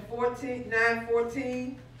 Revelation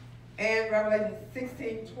 9:14, and Revelation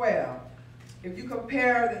 16:12. If you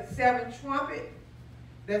compare the 7 trumpets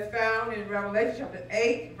that's found in Revelation chapter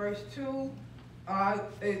 8, verse 2, all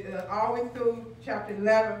the way through chapter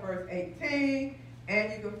 11, verse 18,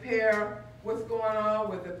 and you compare what's going on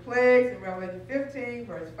with the plagues in Revelation 15,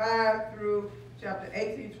 verse 5 through chapter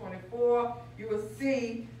 18:24, you will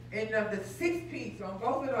see in the 6th piece on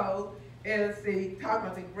both of those is talking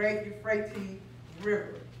about the Great Euphrates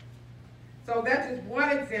River. So that's just one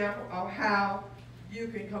example of how you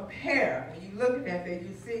can compare. When you're looking at that,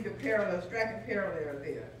 you see the parallel, striking parallel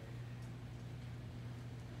there.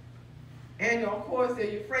 And of course,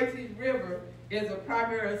 the Euphrates River is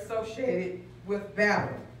primarily associated with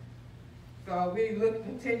Babylon. So we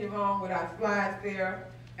continue on with our slides there.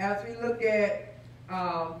 As we look at,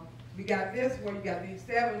 we got this where you got these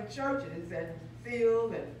 7 churches and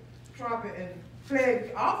seals and trumpet and plagues.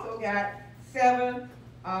 You also got 7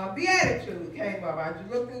 Beatitudes came up. As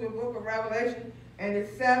you look through the book of Revelation, and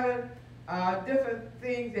it's 7 different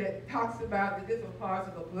things that talks about the different parts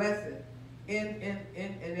of the blessing, and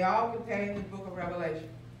they all contain in the book of Revelation.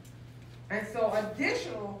 And so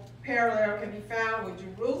additional parallel can be found with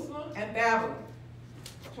Jerusalem and Babylon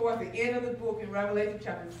towards the end of the book in Revelation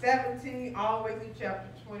chapter 17 all the way through chapter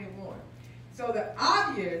 21. So the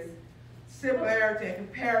obvious similarity and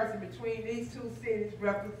comparison between these 2 cities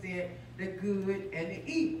represent the good and the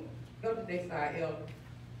evil. Go to the next slide, Elder.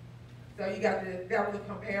 So you got that was a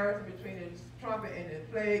comparison between the trumpet and the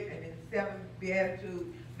plague and then the 7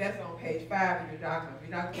 Beatitudes. That's on page 5 of your document. If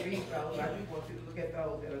you're not going to read those, I do want you to look at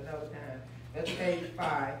those at another time. That's page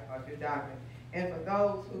 5 of your document. And for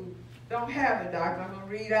those who don't have the document, I'm going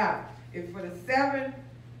to read out. If for the 7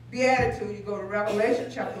 beatitude, you go to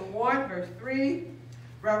Revelation chapter 1, verse 3,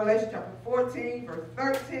 Revelation chapter 14, verse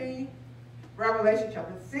 13, Revelation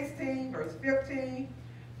chapter 16, verse 15,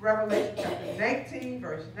 Revelation chapter 19,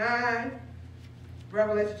 verse 9,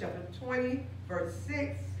 Revelation chapter 20, verse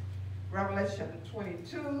 6, Revelation chapter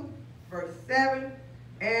 22, verse 7,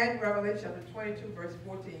 and Revelation chapter 22, verse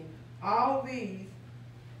 14. All these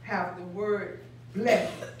have the word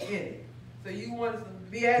blessed in it. So you want some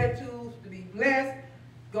beatitudes to be blessed,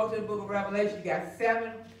 go to the book of Revelation. You got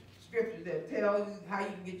 7 scriptures that tell you how you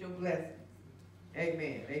can get your blessings.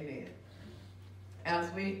 Amen. Amen.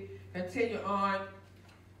 As we continue on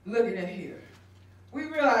looking at here, we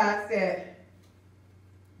realize that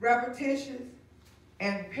repetitions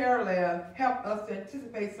and parallel help us to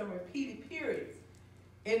anticipate some repeated periods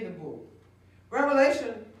in the book.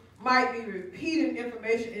 Revelation might be repeating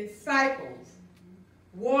information in cycles.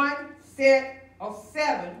 One set of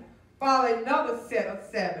 7 follow another set of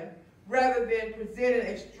 7 rather than presenting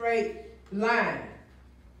a straight line.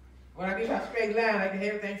 When I mean by straight line, like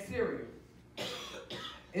everything serial.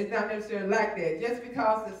 It's not necessarily like that. Just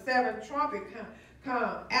because the 7th trumpet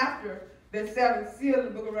come after the 7th seal in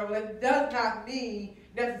the book of Revelation does not mean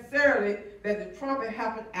necessarily that the trumpet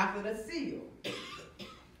happened after the seal.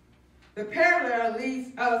 The parallel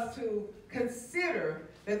leads us to consider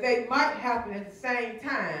that they might happen at the same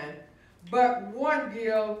time, but one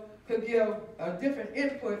could give a different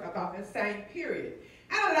input about the same period.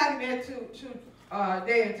 I don't like that to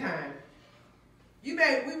day and time. We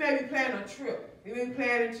may be planning a trip. We may be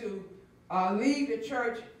planning to leave the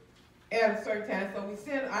church at a certain time. So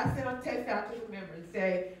I send a text out to the members and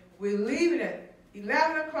say, we're leaving at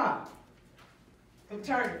 11 o'clock from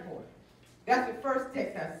Turning Point. That's the first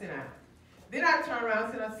text I sent out. Then I turn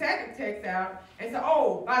around and send a second text out and say,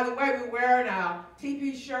 oh, by the way, we're wearing our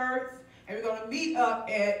TP shirts and we're going to meet up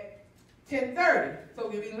at 10:30. So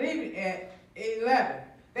we'll be leaving at 11.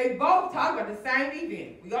 They both talk about the same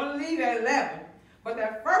event. We're going to leave at 11. But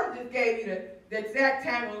that first just gave you the exact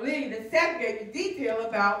time of leaving. The second gave you detail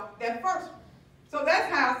about that first one. So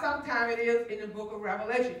that's how sometimes it is in the book of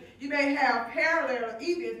Revelation. You may have parallel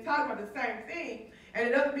events talking about the same thing, and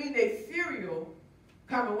it doesn't mean they're serial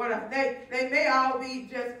coming one after. They may all be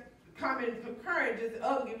just coming concurrent, just the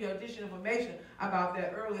other give you additional information about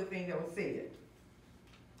that earlier thing that was said.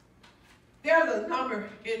 There's a number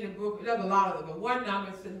in the book, there's a lot of them, but one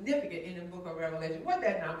number is significant in the book of Revelation. What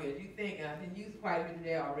that number is, you think, I didn't use quite a bit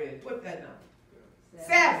today already. What's that number?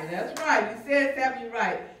 7, that's right. You said 7, you're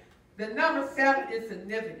right. The number 7 is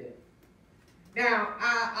significant. Now,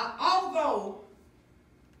 although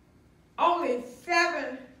only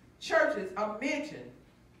 7 churches are mentioned,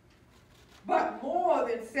 but more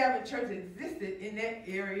than 7 churches existed in that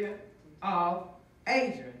area of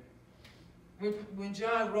Asia when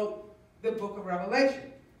John wrote the book of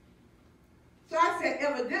Revelation. So I said,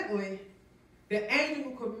 evidently, the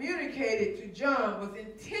angel who communicated to John was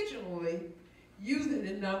intentionally using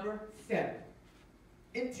the number 7.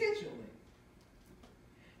 Intentionally.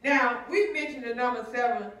 Now, we've mentioned the number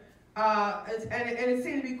 7, and it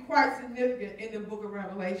seems to be quite significant in the book of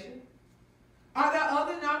Revelation. Are there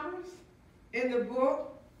other numbers in the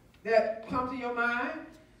book that come to your mind?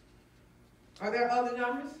 Are there other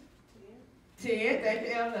numbers? 10, thank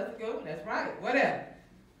you, Ellen, that's a good one, that's right. What else?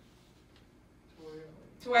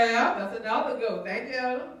 12, that's another good one, thank you,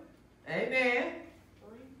 Ellen. Amen.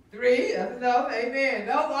 3, that's another, amen.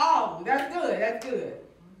 Those are all, that's good, that's good.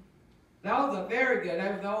 Those are very good.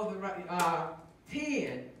 Those are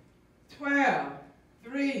 10, 12,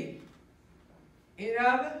 3. Any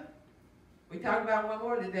other? We talked about one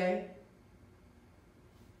more today.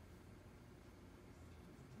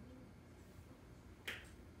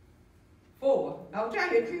 4. I was trying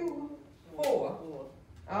to get you. 4.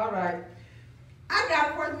 All right. I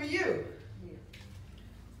got a question for you.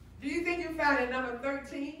 Do you think you found a number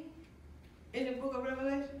 13 in the book of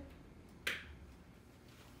Revelation?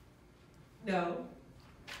 No.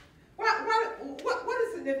 What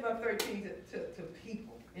is the significance of 13 to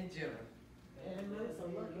people in general?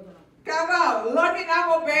 Come on, lucky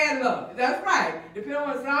not bad luck. That's right. Depending on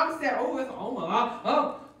what Psalm said,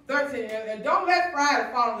 it's 13. And don't let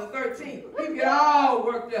Friday fall on the 13th. People get all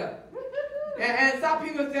worked up. And some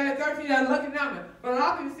people say that 13 is a lucky number. But a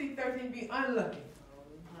lot of people see 13 be unlucky.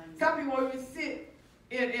 Some people won't even sit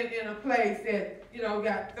in a place that,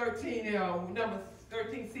 got 13, number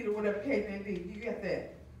 13 seat or whatever case may be. You get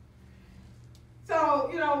that? So,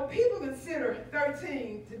 people consider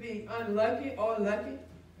 13 to be unlucky or lucky,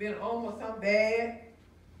 being almost something bad,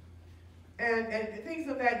 and things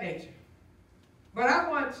of that nature. But I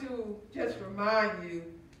want to just remind you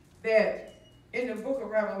that in the book of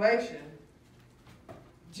Revelation,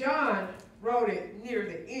 John wrote it near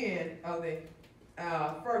the end of the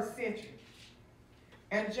first century.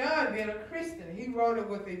 And John, being a Christian, he wrote it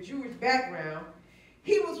with a Jewish background.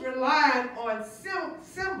 He was relying on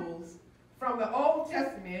symbols from the Old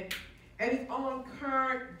Testament and his own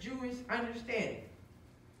current Jewish understanding.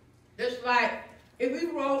 Just like if we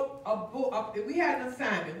wrote a book, if we had an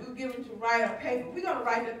assignment, we were given to write a paper. We're going to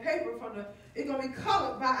write the paper it's going to be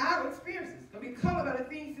colored by our experiences. It's going to be colored by the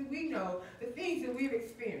things that we know, the things that we've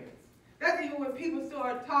experienced. That's even when people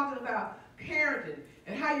start talking about parenting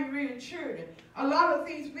and how you rear children. A lot of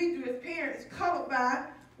things we do as parents is colored by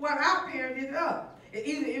what our parents did to us. It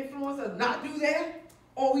either influences us not do that,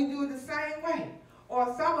 or we do it the same way.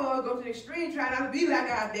 Or some of us go to the extreme, try not to be like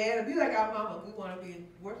our dad or be like our mama. We want to be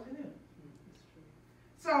worse than them.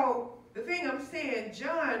 So the thing I'm saying,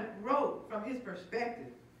 John wrote from his perspective.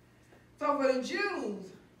 So for the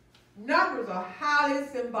Jews, numbers are highly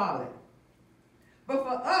symbolic. But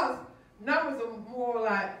for us, numbers are more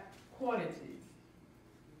like quantities.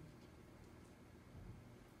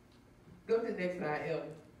 Go to the next slide, Elder.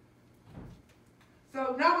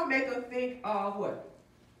 So numbers make us think of what?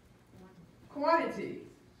 Quantities.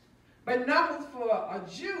 But numbers for a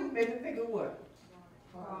Jew make us think of what?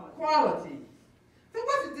 Qualities. So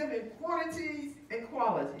what's the difference in quantities and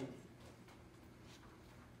qualities?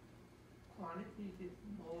 Quantity is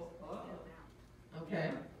more of. Okay.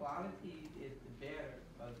 Quality is the better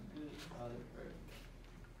or the good or the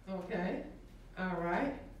person. Okay. All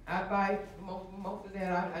right. I buy most of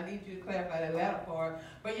that. I need you to clarify that latter part.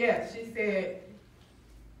 But yes, she said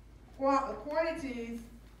quantities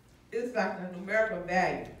is like a numerical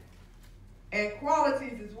value. And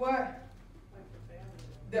qualities is what?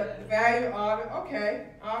 The value of it. Okay.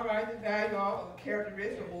 All right. The value of a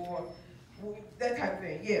characteristic or that type of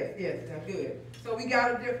thing. Yes, that's good. So we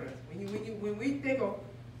got a difference. When we think of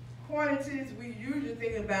quantities, we usually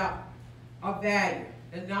think about a value,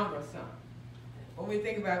 the number of something. When we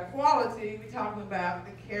think about quality, we're talking about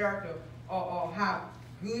the character or how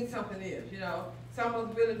good something is. You know, some of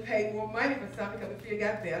us willing to pay more money for something because we feel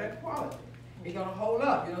got better quality. It's gonna hold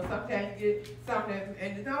up. You know, sometimes you get something that's,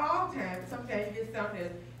 and it's not all the time, but sometimes you get something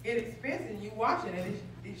that's inexpensive and you watch it and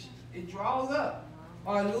it draws up.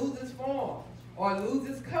 Or loses form, or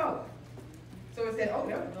loses color. So it said, oh,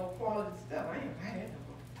 there was no quality stuff. I ain't buy that no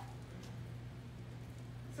more.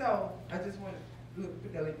 So I just want to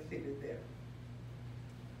put that little ticket there.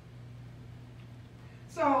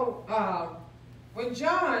 So when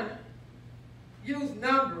John used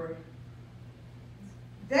number,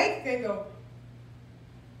 they think of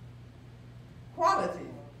quality.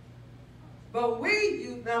 But we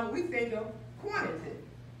use number, we think of quantity.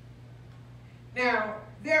 Now,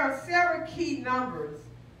 there are several key numbers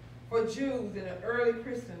for Jews in the early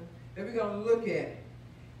Christian that we're going to look at.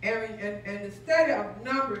 And the study of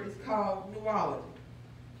number is called numerology.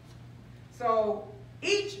 So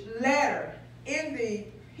each letter in the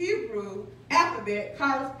Hebrew alphabet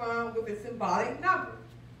corresponds with a symbolic number.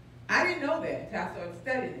 I didn't know that until I started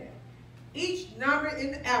studying that. Each number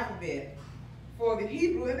in the alphabet for the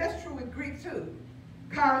Hebrew, and that's true with Greek too,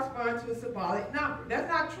 corresponds to a symbolic number. That's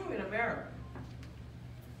not true in America.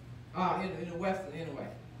 In the Western anyway.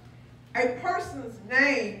 A person's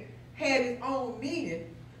name had its own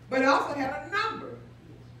meaning, but it also had a number.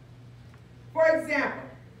 For example,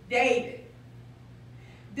 David.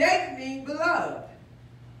 David means beloved.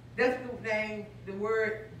 That's the name, the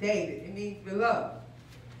word David. It means beloved.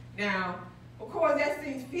 Now, of course, that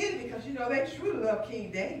seems fitting because, you know, they truly love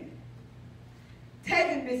King David.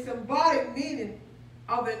 Taking the symbolic meaning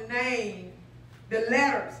of the name, the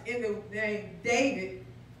letters in the name David,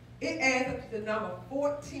 it adds up to the number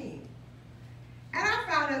 14. And I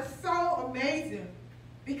found that so amazing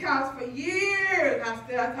because for years I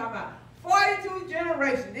started talking about 42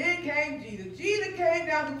 generations. Then came Jesus. Jesus came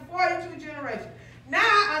down to 42 generations. Now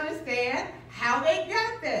I understand how they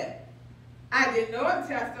got that. I didn't know it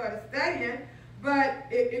until I started studying. But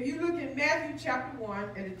if you look in Matthew chapter 1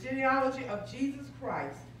 and the genealogy of Jesus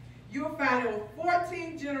Christ, you'll find there were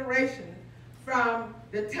 14 generations from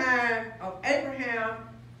the time of Abraham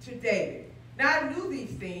to David. Now I knew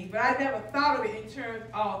these things, but I never thought of it in terms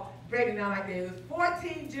of breaking down like that. It was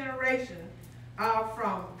 14 generations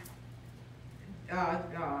from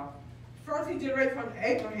 14 generations from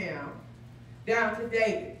Abraham down to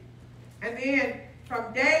David. And then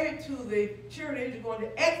from David to the children of Israel going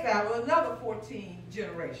to exile was another 14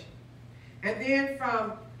 generations. And then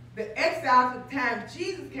from the exile to the time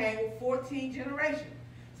Jesus came was 14 generations.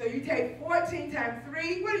 So you take 14 times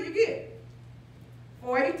 3, what do you get?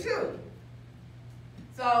 42.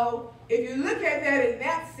 So if you look at that in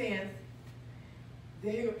that sense,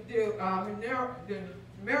 the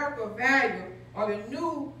numerical value, or the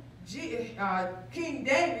new King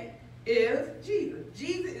David, is Jesus.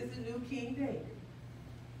 Jesus is the new King David.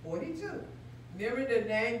 42. Remember the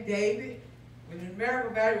name David, when the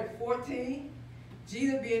numerical value was 14?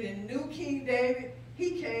 Jesus being the new King David,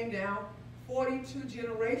 he came down 42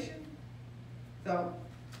 generations. So,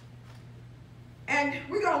 and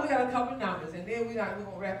we're going to look at a couple of numbers, and then we're going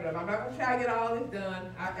to wrap it up. I'm not going to try to get all this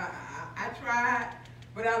done. I tried,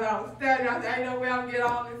 but as I was studying, I said, I ain't no way I'm going to get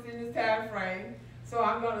all this in this time frame. So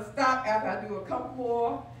I'm going to stop after I do a couple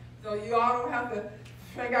more. So you all don't have to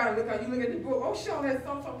figure out, you look at the book, oh, sure, there's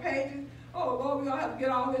some pages. Oh, Lord, we're going to have to get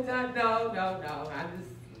all this done. No. I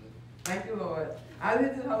just, thank you, Lord. I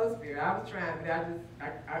listened to the Holy Spirit. I was trying, but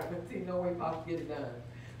I couldn't see no way possible to get it done.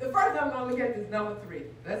 The first number I'm going to look at is number 3.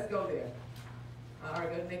 Let's go there. All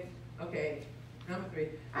right, go next. Okay, number 3.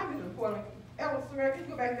 I miss important. Elder Sorrell, can you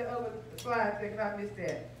go back to the other slide because I missed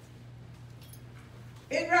that.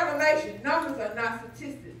 In Revelation, numbers are not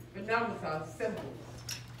statistics, but numbers are symbols.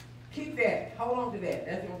 Keep that. Hold on to that.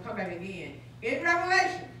 That's going to come back again. In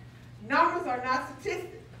Revelation, numbers are not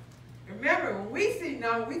statistics. Remember, when we see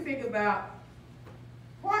numbers, we think about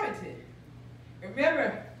quantity.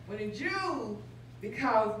 Remember, when the Jews,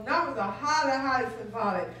 because numbers are highly, highly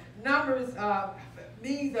symbolic, numbers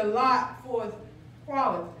means a lot for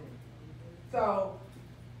quality. So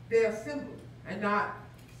they're symbols and not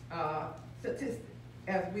statistics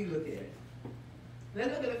as we look at it. Let's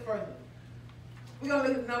look at it further. We're going to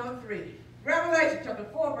look at number 3. Revelation chapter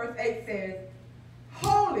 4, verse 8 says,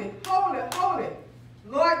 Holy, holy, holy,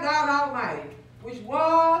 Lord God Almighty, which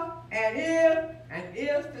was and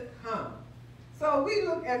is to come. So we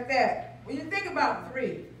look at that. When you think about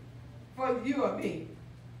 3, for you or me,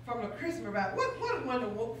 from the Christmas about, what is one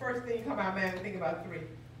of the first things come out, man, when you think about 3?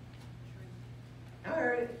 I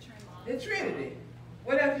heard it. The Trinity.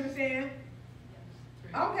 What else you were saying?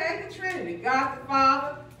 Okay, the Trinity. God the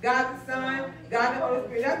Father, God the Son, God the Holy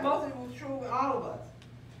Spirit. That's mostly what's true with all of us.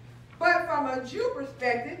 But from a Jew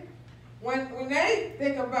perspective, when they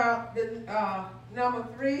think about the number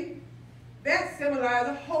 3, that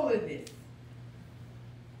symbolizes holiness,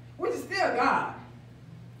 which is still God.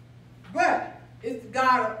 But it's the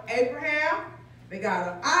God of Abraham, the God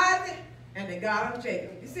of Isaac, and the God of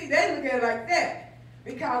Jacob. You see, they look at it like that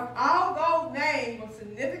because all those names were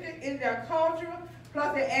significant in their culture,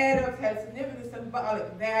 plus they add up had significant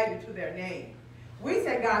symbolic value to their name. We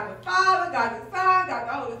say God the Father, God the Son, God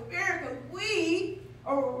the Holy Spirit, because we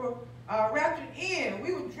are raptured in.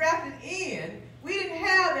 We were drafted in. We didn't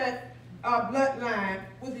have that bloodline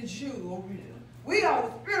with the Jew. We are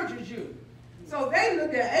the spiritual Jew. So they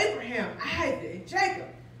looked at Abraham, Isaac, and Jacob.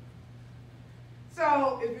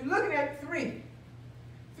 So if you're looking at 3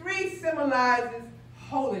 symbolizes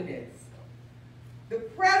holiness. The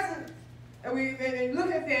presence, and we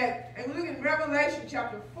look at that, and we look at Revelation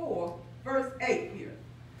chapter 4, verse 8 here,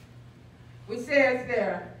 which says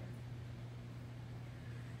there,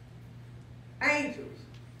 angels,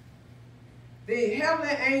 the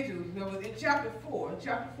heavenly angels, in chapter 4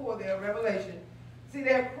 there, Revelation, see,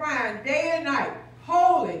 they're crying day and night,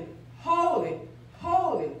 holy, holy,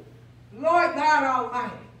 holy, Lord God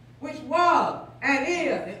Almighty, which was and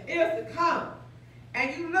is to come.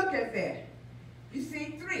 And you look at that, you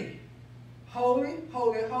see 3. Holy,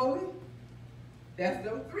 holy, holy. That's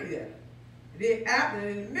number 3 there. Then after,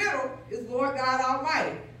 in the middle, is Lord God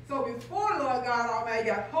Almighty. So before Lord God Almighty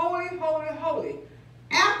got holy, holy, holy.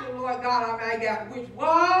 After Lord God Almighty got which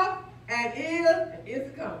was and is to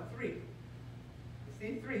come. 3. You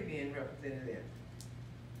see 3 being represented there.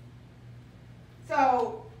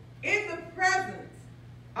 So, in the presence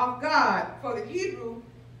of God for the Hebrew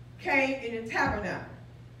came in the tabernacle.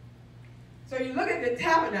 So you look at the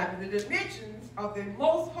tabernacle, the dimensions of the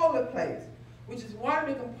most holy place, which is one of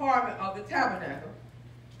the compartments of the tabernacle,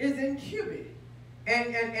 is in cubit.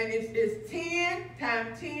 And it's 10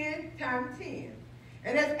 times 10 times 10.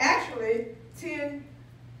 And that's actually 10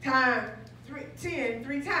 times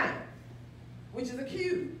 3 times, which is a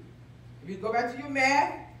cube. If you go back to your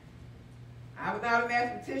math, I was not a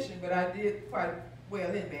mathematician, but I did quite well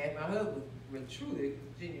in math. My husband was truly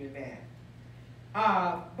genuine math.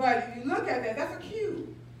 But if you look at that, that's a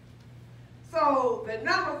cube. So the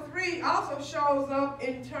number 3 also shows up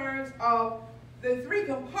in terms of the 3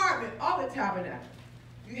 compartments of the tabernacle.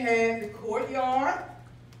 You have the courtyard,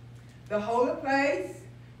 the holy place,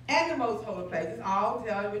 and the most holy place. It's all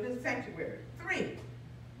dealt with the sanctuary. 3.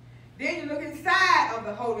 Then you look inside of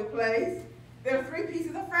the holy place. There are 3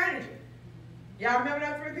 pieces of furniture. Y'all remember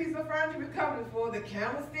that 3 pieces of furniture we covered before? The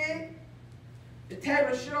candlestick, the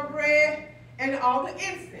table of showbread, and all the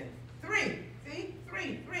incense. 3. See?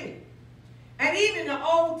 3. And even the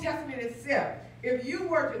Old Testament itself, if you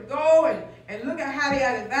were to go and look at how they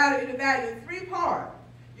are divided, it's divided in 3 parts.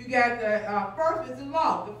 You got the first is the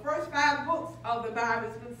law. The first 5 books of the Bible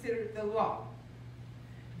is considered the law.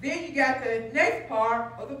 Then you got the next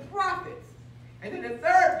part of the prophets. And then the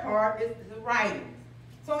third part is the writings.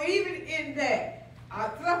 So even in that,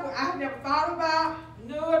 something I've never thought about,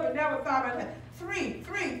 but never thought about that. 3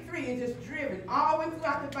 is just driven all the way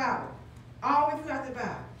throughout the Bible. All the way throughout the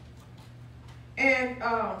Bible. And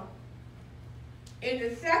in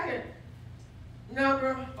the second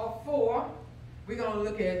number of 4, we're going to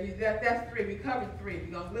look at, that's 3, we covered 3.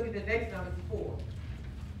 We're going to look at the next number, 4.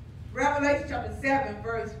 Revelation chapter 7,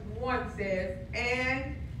 verse 1 says,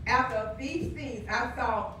 and after these things I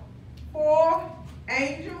saw 4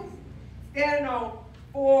 angels standing on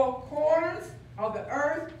 4 corners of the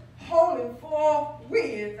earth, holding 4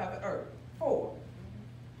 winds of the earth. 4.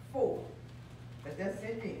 But that's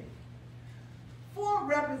it then. 4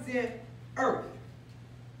 represent earth.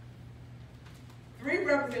 3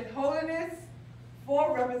 represent holiness.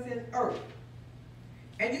 4 represent earth.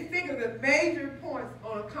 And you think of the major points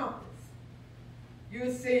on a compass.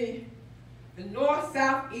 You'll see the north,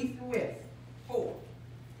 south, east, and west. 4.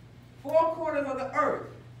 4 corners of the earth.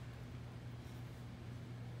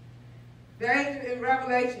 The angel in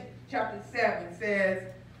Revelation chapter 7 says,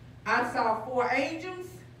 I saw 4 angels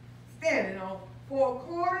standing on 4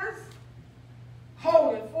 corners,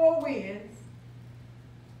 holding 4 winds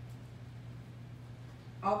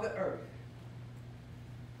of the earth.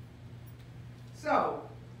 So,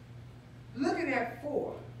 looking at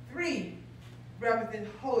 4, 3 represent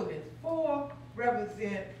holiness, 4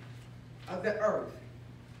 represent the earth.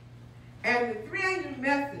 And the 3 angel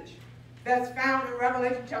message that's found in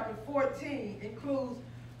Revelation chapter 14 includes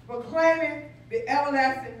proclaiming the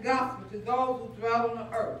everlasting gospel to those who dwell on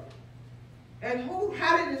the earth. And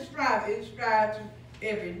how did it describe it? It describes to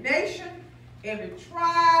every nation, every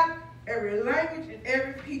tribe, every language, and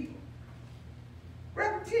every people.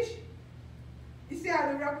 Repetition. You see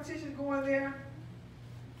how the repetition is going there?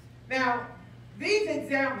 Now, these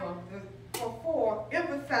examples for 4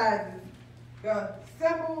 emphasizes the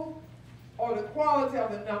symbol or the quality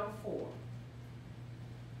of the number 4.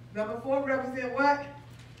 Number 4 represents what?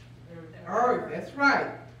 Earth. That's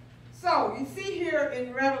right. So, you see here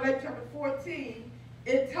in Revelation chapter 14,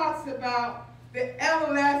 it talks about the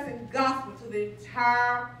everlasting gospel to the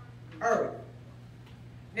entire earth.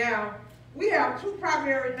 Now, we have 2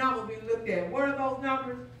 primary numbers we looked at. What are those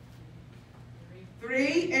numbers?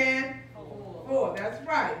 3 and 4. That's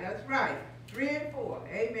right. That's right. 3 and 4.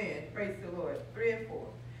 Amen. Praise the Lord. 3 and 4.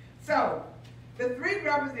 So, the 3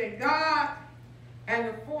 represent God and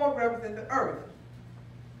the 4 represent the earth.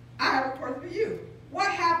 I have a question for you. What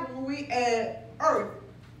happens when we add earth?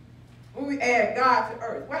 When we add God to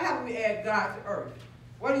earth? What happens when we add God to earth?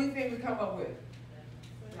 What do you think we come up with?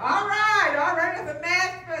 All right. That's a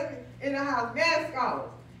math person in the house. Math scholars.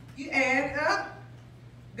 You add it up.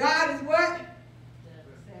 God is what?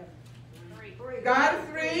 7. God is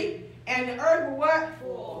 3. And the earth is what?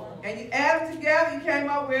 4. And you add them together, you came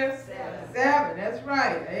up with 7. That's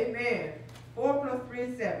right. Amen. 4 plus 3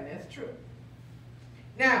 is 7. That's true.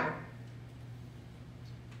 Now,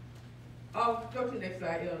 go to the next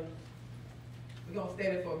slide. We're going to stay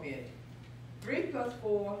there for a minute. 3 plus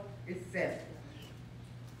 4 is 7.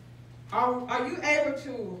 Are you able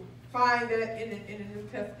to find that in the New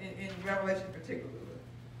Testament, in Revelation particularly?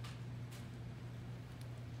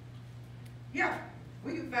 Yeah,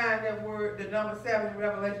 we can find that word, the number 7 in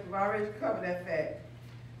Revelation. We've already covered that fact.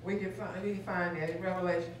 We can find that in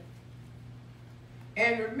Revelation.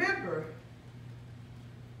 And remember,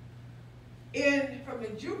 from the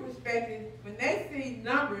Jew perspective, when they see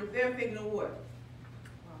numbers, they're thinking of what?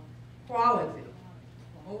 Quality.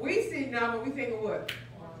 When we see numbers, we think of what?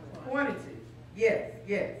 Quantity.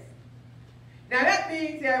 Yes. Now that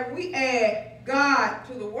means that when we add God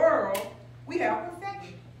to the world, we have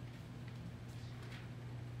perfection.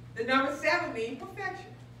 The number 7 means perfection.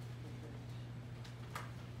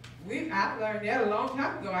 I've learned that a long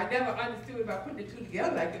time ago. I never understood it by putting the 2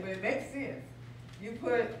 together like that, but it makes sense. You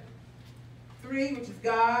put 3, which is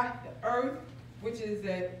God, the earth, which is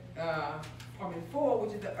 4,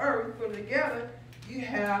 which is the earth, put them together, you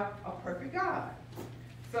have a perfect God.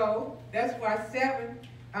 So that's why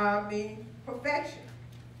 7 means perfection.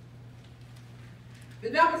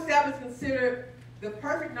 The number 7 is considered the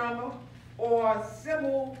perfect number or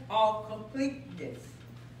symbol of completeness.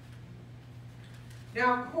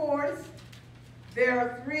 Now, of course, there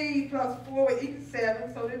are 3 plus 4 equals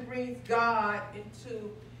 7, so this brings God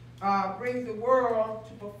brings the world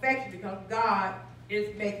to perfection because God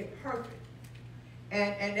is making perfect.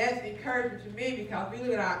 And that's encouraging to me, because we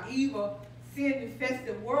look at our evil,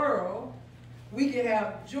 sin-infested world, we can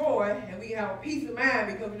have joy and we can have peace of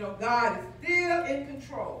mind because we know God is still in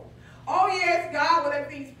control. Oh yes, God will let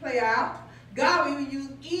things play out. God will even use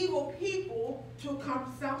evil people to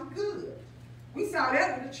accomplish something good. We saw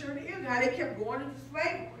that with the children of Israel, how they kept going into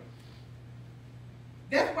slavery.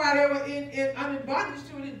 That's why they were under bondage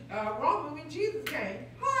to the Roman when Jesus came.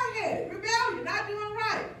 Hard-headed, rebellious, not doing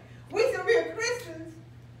right. We said we're Christians,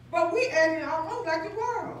 but we acting almost like the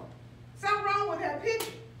world. Something wrong with that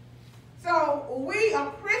picture. So we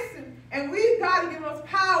are Christians, and God has given us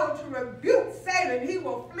power to rebuke Satan. He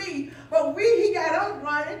will flee. But he got us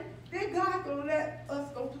running. Then God going to let us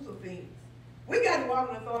go through some things. We got to walk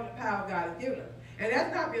in the authority and power God has given us. And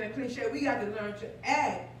that's not being a cliche. We got to learn to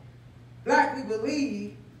act like we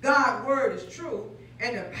believe God's word is true.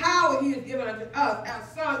 And the power he has given unto us, our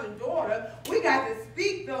sons and daughters, we got to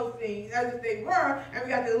speak those things as if they were, and we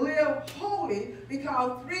got to live holy,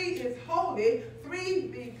 because 3 is holy, 3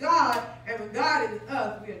 be God, and when God is in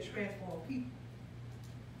us, we are transformed people.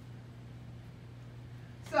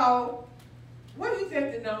 So, what do you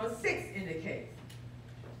think the number 6 indicates?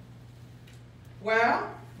 Well,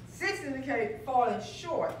 6 indicates falling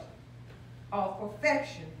short of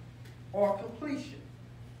perfection or completion.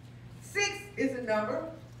 6 is the number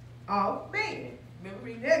of man. Remember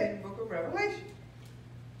reading that in the book of Revelation.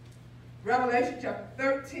 Revelation chapter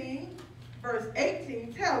 13, verse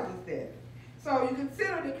 18 tells us that. So you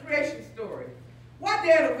consider the creation story. What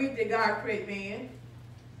day of the week did God create man?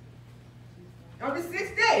 On the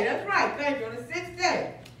 6th day. That's right. Thank you. On the 6th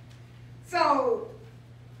day. So,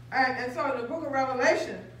 and so in the book of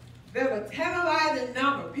Revelation, there's a tantalizing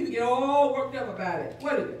number. People get all worked up about it.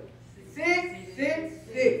 What is it?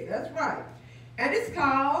 666. That's right. And it's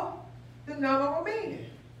called the number of a man.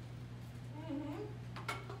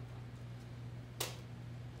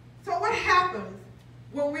 So what happens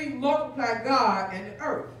when we multiply God and the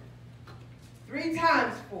earth? 3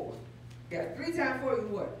 times 4. Yeah, 3 times 4 is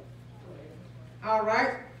what? All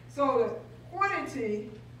right. So the quantity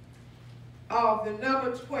of the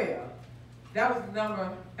number 12, that was the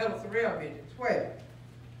number Elder Sorrell mentioned, 12.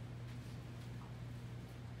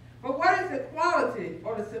 But what is the quality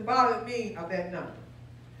or the symbolic meaning of that number?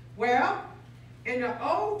 Well, in the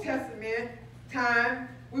Old Testament time,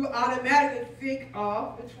 we would automatically think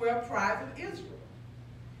of the 12 tribes of Israel.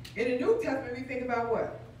 In the New Testament, we think about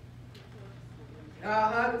what?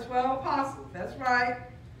 The 12 apostles. That's right.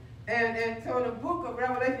 And so in the book of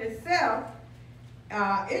Revelation itself,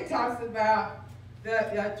 it talks about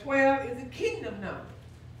the 12 is a kingdom number.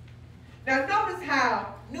 Now notice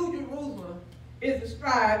how New Jerusalem is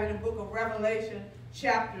described in the book of Revelation,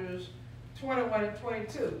 chapters 21 and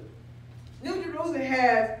 22. New Jerusalem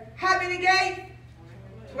has how many gates?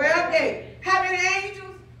 12 gates. How many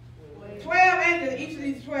angels? 12 angels, each of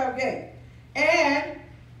these 12 gates. And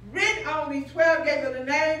written on these 12 gates are the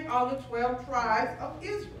names of the 12 tribes of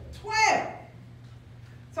Israel. 12.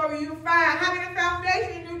 So you find how many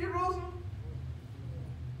foundations in New Jerusalem?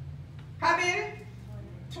 How many?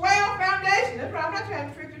 12 foundations. That's right. I'm not trying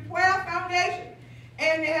to trick you. 12 foundations.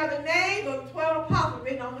 And they have the names of the 12 apostles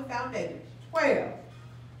written on the foundations. 12.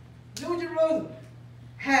 New Jerusalem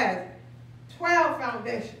has 12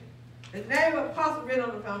 foundations. The name of the apostle written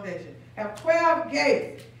on the foundation. Have 12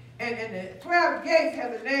 gates. And the 12 gates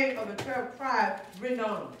have the name of the 12 tribes written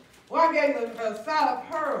on them. One gate is a solid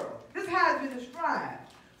pearl. This is how it's been described.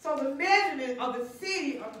 So the measurement of the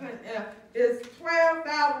city is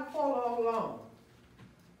 12,000 furlongs long.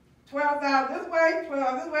 12,000 this way,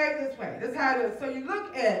 12 this way, this way. This is how it is. So you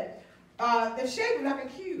look at the shape is like a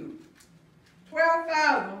cube.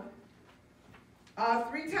 12,000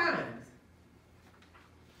 3 times.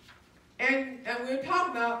 And we're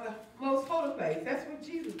talking about the most holy place. That's where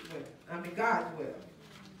Jesus dwelt. God dwelt.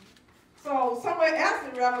 So somewhere else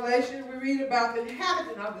in Revelation, we read about the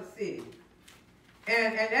inhabitant of the city.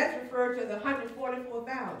 And that's referred to as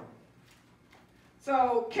 144,000.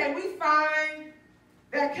 So can we find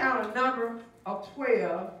that kind of number of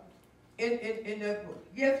 12 in that book?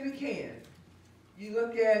 Yes, we can. You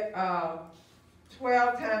look at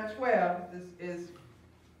 12 times 12 is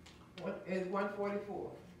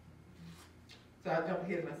 144. So I jumped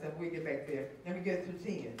ahead of myself. We'll get back there. Let me get to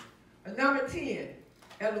 10. Number 10.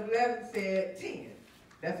 Elder 11 said 10.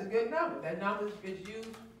 That's a good number. That number is used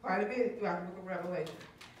quite a bit throughout the book of Revelation.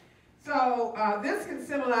 So this can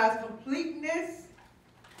symbolize completeness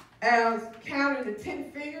as counting the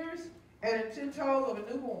 10 fingers and the 10 toes of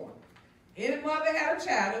a newborn. Any mother had a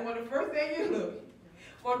child, and one of the first things you look,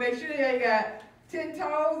 want to make sure they got 10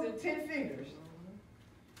 toes and 10 fingers.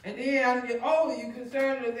 And then as you get older, you're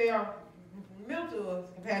concerned that they are mental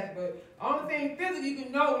capacity, but only thing physical you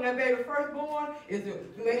can know when that baby first born is do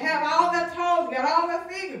they have all their toes, got all their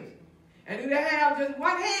fingers? And do they have just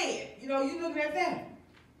one hand? You know, you looking at that.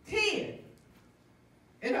 10.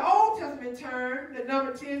 In the Old Testament term, the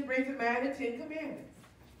number 10 brings to mind the 10 Commandments.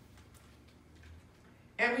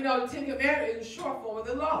 And we know the 10 Commandments is a short form of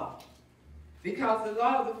the law. Because the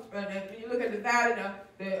law, when you look at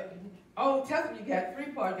the Old Testament, you got 3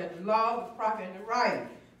 parts. You got the law, the prophet, and the writing.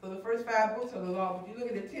 So the first 5 books are the law. But you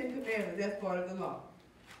look at the 10 Commandments, that's part of the law.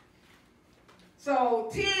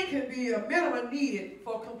 So 10 can be a minimum needed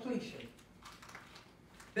for completion.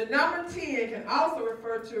 The number 10 can also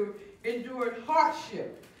refer to enduring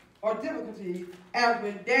hardship or difficulty, as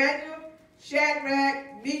with Daniel,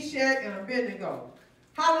 Shadrach, Meshach, and Abednego.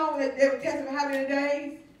 How long they were tested for how many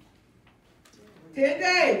days? 10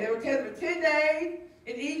 days. They were tested for 10 days.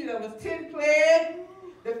 In Egypt, there was 10 plagues.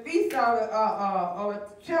 The feast of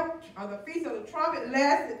the trumpet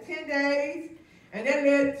lasted 10 days, and that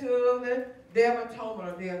led to the Day of Atonement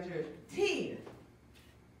of their church. 10.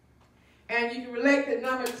 And you can relate the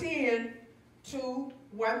number 10 to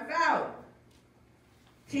 1,000.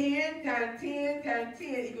 10 times 10 times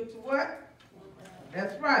 10 equals to what?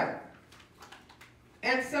 That's right.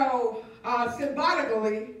 And so,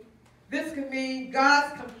 symbolically, this can mean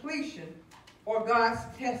God's completion or God's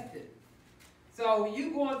testing. So when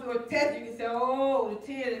you're going through a test, you can say, oh, the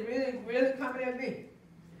 10 is really coming at me.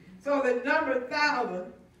 So the number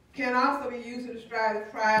 1,000 can also be used to describe the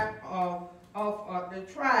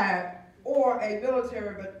tribe or a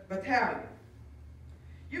military battalion.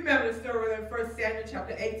 You remember the story in 1 Samuel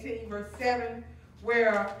chapter 18, verse 7,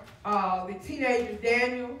 where the teenager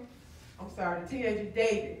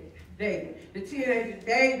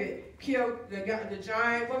David killed the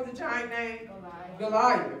giant. What was the giant name?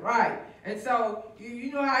 Goliath, right. And so,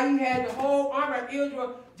 you know how he had the whole army of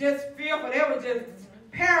Israel just fearful. They were just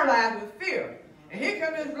paralyzed with fear. And here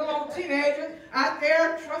comes this little old teenager out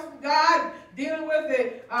there trusting God, dealing with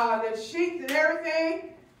the sheep and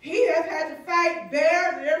everything. He has had to fight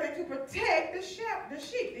bears and everything to protect the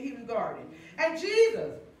sheep that he was guarding. And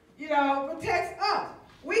Jesus, protects us.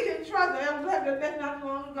 We can trust him. That's not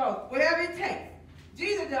long ago. Whatever it takes.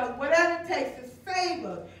 Jesus does whatever it takes to save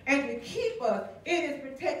us and to keep us in his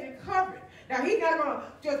protected coverage. Now, he's not going to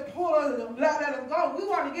just pull us and let us go. We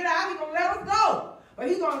want to get out. He's going to let us go. But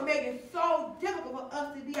he's going to make it so difficult for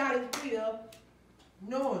us to be out of his will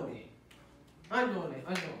knowingly. Unknowingly.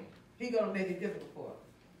 He's going to make it difficult for us.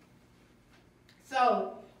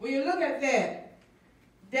 So, when you look at that,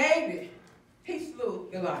 David, he slew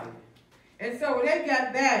Goliath. And so when they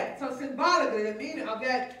got back, so symbolically, the meaning of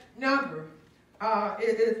that number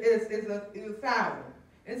is 1,000.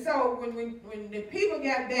 And so when the people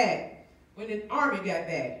got back, when the army got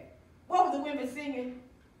back, what were the women singing?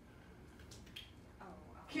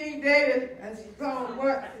 King David has sung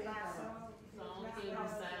what?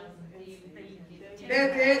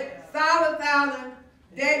 That's it. Saul 1,000,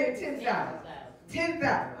 David 10,000. 10,000.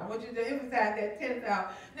 I want you to emphasize that 10,000.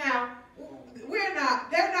 Now,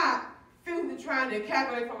 they're not physically trying to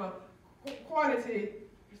calculate from a quantity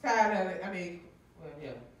side of it.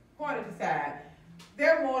 Quantity side.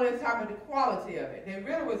 They're more or less talking about the quality of it. They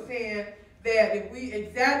really were saying that if we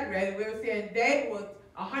exaggerated, we were saying David was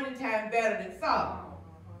 100 times better than Saul.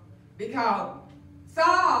 Because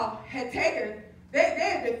Saul had taken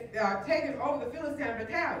over the Philistine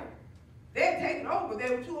battalion. They had taken over.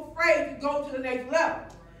 They were too afraid to go to the next level.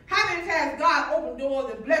 How many times God opened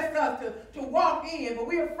doors and blessed us to walk in, but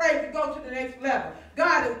we're afraid to go to the next level?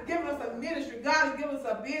 God has given us a ministry. God has given us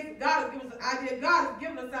a business. God has given us an idea. God has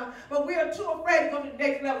given us something, but we are too afraid to go to the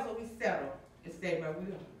next level, so we settle and stay where we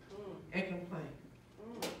are and complain.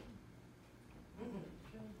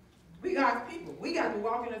 We God's people. We got to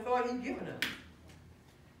walk in the authority He's given us.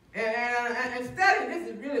 And studying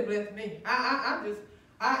this has really blessed me. I'm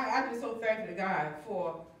just so thankful to God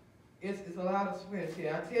for. It's a lot of sweat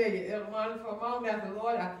here. I tell you, for a moment after the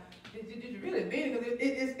Lord, did you really mean it?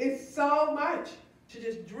 Because it's so much to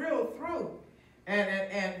just drill through.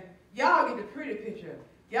 And y'all get the pretty picture.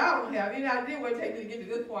 Y'all don't have any idea what it takes to get to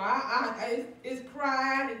this point. It's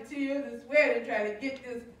crying and tears and sweat and trying to get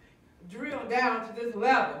this drill down to this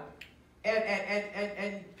level.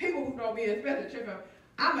 And people who know me, especially children,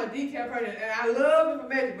 I'm a detailed person, and I love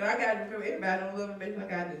information, but I got to remember everybody don't love information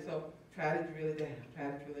like I do. So try to drill it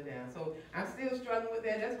down. So I'm still struggling with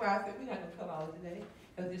that. That's why I said we're not going to cover all of it today,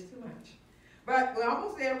 because there's too much. But we're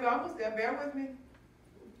almost there. Bear with me.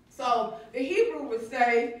 So the Hebrew would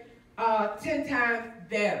say 10 times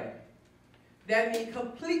better. That means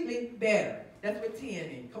completely better. That's what 10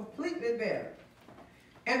 means. Completely better.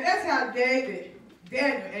 And that's how David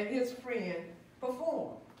Daniel and his friend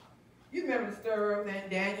performed. You remember the story in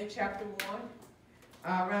Daniel chapter 1,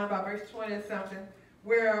 around about verse 20 or something,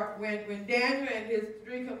 where when Daniel and his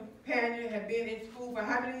 3 companions had been in school for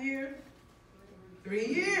how many years? 3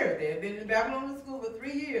 years. They had been in Babylonian school for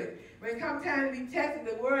 3 years. When it come time to be tested,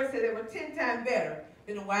 the word said they were 10 times better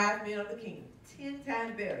than the wise men of the kingdom. 10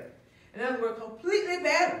 times better. In other words, completely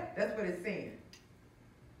better. That's what it's saying.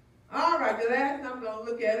 All right, the last number I'm going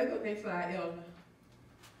to look at, let's go next slide, Elder.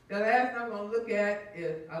 The last number I'm going to look at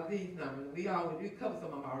are these numbers. We covered some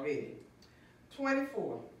of them already.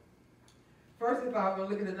 24. First of all, we're going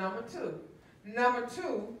to look at the number 2. Number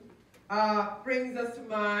 2 brings us to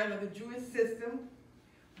mind of the Jewish system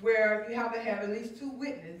where you have to have at least 2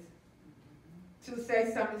 witnesses to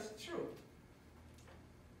say something's true.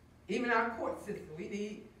 Even our court system,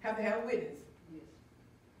 we have to have a witness. Yes.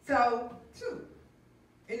 So, 2.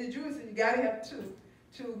 In the Jewish system, you got to have 2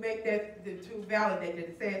 to make that, to validate that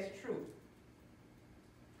it says true.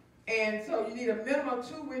 And so you need a minimum of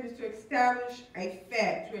 2 witnesses to establish a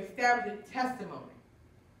fact, to establish a testimony.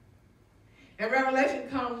 And Revelation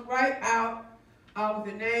comes right out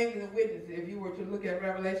with the names and the witnesses. If you were to look at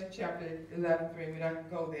Revelation chapter 11:3, we're not going to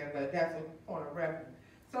go there, but that's a point of reference.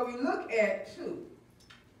 So we look at 2.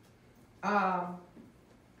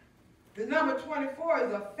 The number 24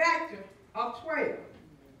 is a factor of 12.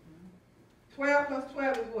 12 plus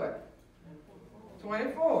 12 is what?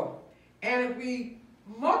 24. And if we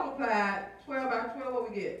multiply 12 by 12, what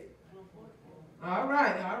we get? All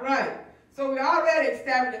right. So we already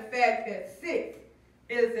established the fact that 6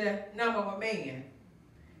 is the number of a man.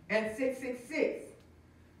 And 666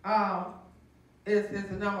 is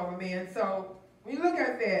the number of a man. So when you look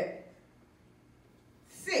at that,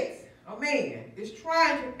 6, a man, is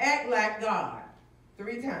trying to act like God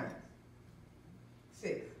 3 times.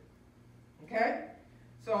 6. Okay?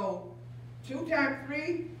 So 2 times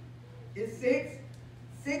 3 is 6.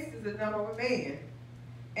 6 is the number of a man.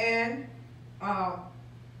 And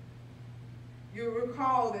you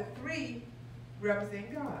recall that 3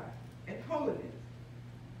 represent God and holiness.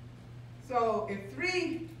 So if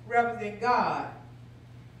 3 represent God,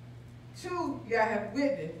 2, you got to have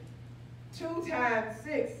witness. 2 times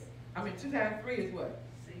 3 is what?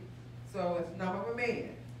 6. So it's the number of a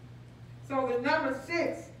man. So the number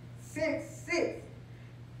 6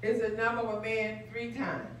 is the number of a man 3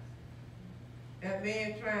 times. That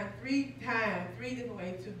man trying 3 times, 3 different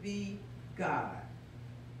ways to be God.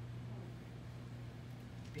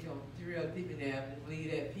 We're going to drill deep in there and leave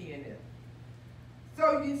that P in there.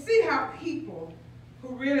 So you can see how people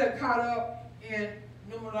who really are caught up in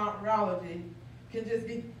numerology can just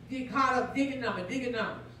get caught up digging numbers.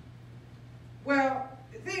 Well,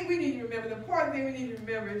 the thing we need to remember, the important thing we need to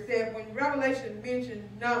remember is that when Revelation mentions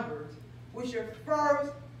numbers, we should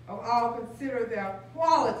first of all consider their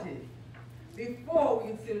quality before we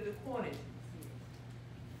consider the quantity.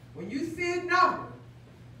 When you see a number,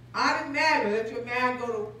 automatically let your mind go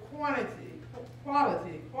to quality,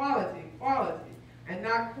 and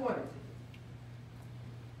not quantity.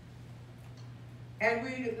 And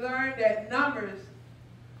we learned that numbers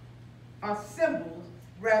are symbols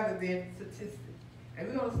rather than statistics. And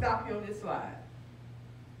we're going to stop here on this slide.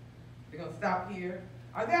 We're going to stop here.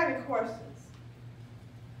 Are there any questions?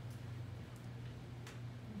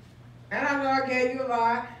 And I know I gave you a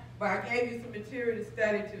lot, but I gave you some material to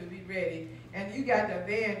study to be ready. And you got the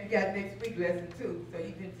van, you got next week lesson too, so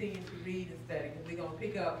you continue to read and study, because we're going to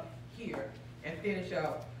pick up here and finish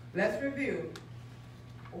up. Let's review.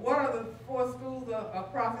 What are the 4 schools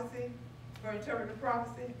of prophecy, for interpreting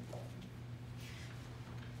prophecy?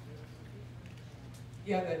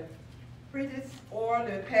 You have the previous or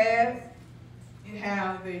the past. You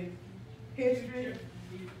have the history,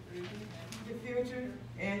 the future,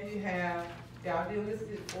 and you have the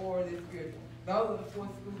idealistic or the spiritual. Those are the 4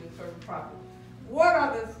 schools of interpreting prophecy. What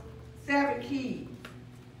are the 7 keys?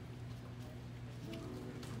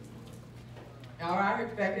 All right,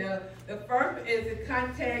 here's back there. The first is the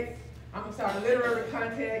context. The literary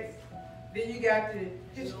context. Then you got the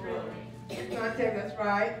history context. That's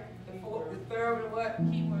right. The third one, what?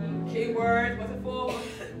 Keywords. What's the 4th one?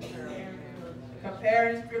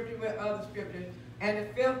 Comparing scripture with other scriptures. And the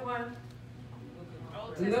 5th one,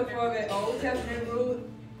 look for the Old Testament root.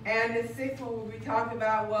 And the 6th one we'll be talking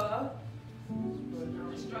about was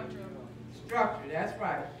structure. That's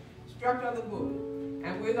right. Structure of the book.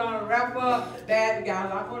 And we're going to wrap up that. We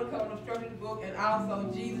got a lot more to cover on the structure of the book, and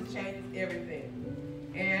also Jesus changes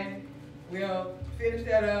everything. And we'll finish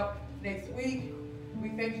that up next week. We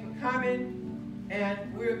thank you for coming,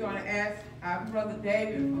 and we're going to ask our brother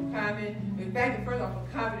David for coming. We thank him first of all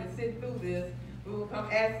for coming and sitting through this, We will come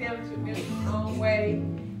ask him to minister his own way,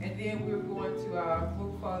 and then we're going to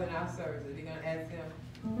move forward in our service. We're going to ask him.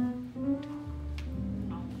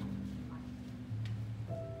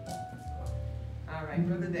 All right,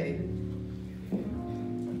 Brother David.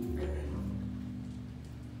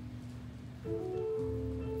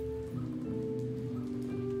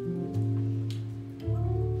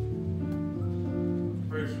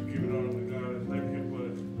 First, we give it all to God and thank him for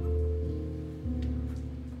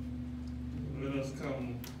let us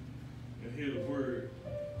come and hear the word.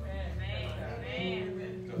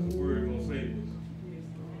 Amen. Because the word gonna save us.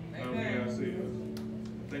 Not only God save us.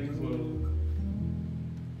 Thank you for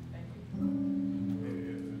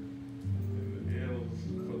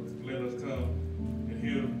let us come and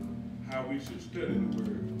hear how we should study the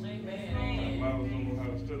word. Amen. The Bible don't know how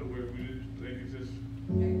to study the word. We just think it's just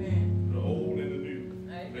Amen. the old and the new.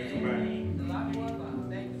 They combine.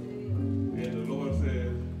 And the Lord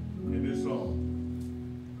says in this song,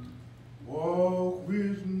 walk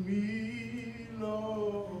with me,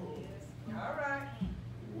 Lord. All right.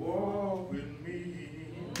 Walk with me.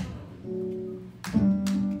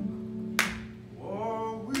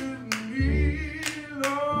 Walk with me,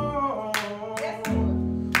 Lord. Yes,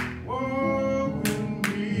 Lord. Walk with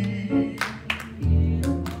me.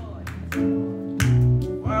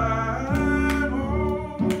 While I'm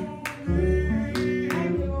on this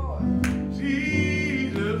Thank you, Lord.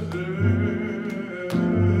 Jesus' journey,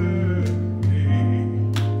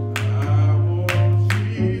 I won't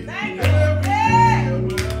see Thank you, every Lord. day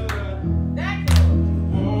of my life. Thank you,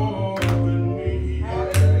 Lord. Walk with me.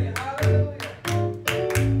 Hallelujah. Hallelujah.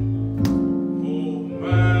 Hold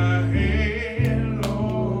my hand,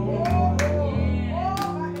 Lord.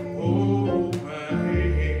 Hold my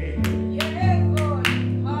hand. Yes, Lord.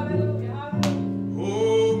 Hallelujah. Hallelujah.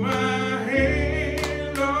 Hold my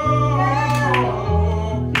hand, Lord.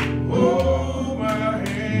 Hold my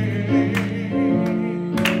hand.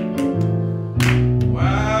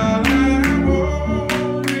 While I'm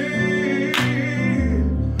on this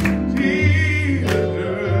Jesus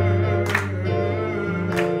journey,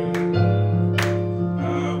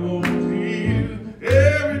 I won't feel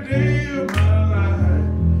every day of my life.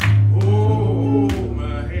 Hold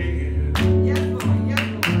my hand. Yes, Lord. Yes,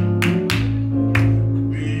 Lord.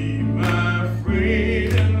 Be my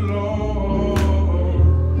friend, Lord.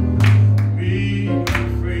 Be my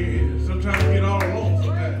friend. Sometimes we get all alone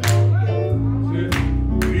sometimes. Say,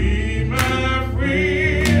 be my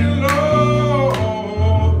friend,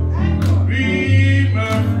 Lord. Be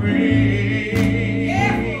my friend.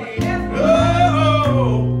 Yes, Lord. Yes, Lord.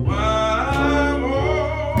 Oh, while I'm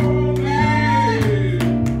on this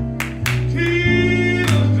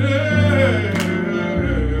Jesus journey,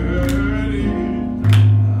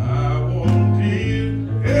 I won't deal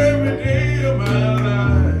every day of my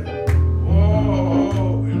life.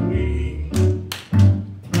 Walk with me.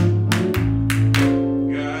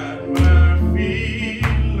 Guide my feet,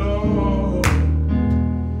 Lord.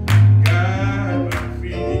 Guide my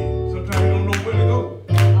feet. Sometimes you don't know where to go.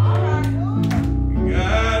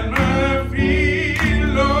 Guide my feet,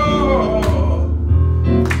 Lord.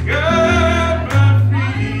 Guide my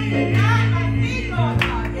feet.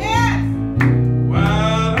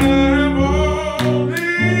 While I'm on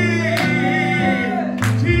this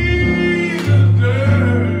Jesus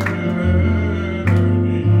journey,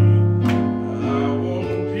 I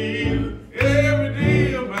won't deal every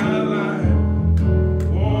day of my life.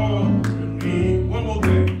 Walk with me. One more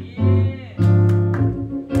thing.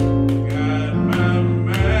 Guide my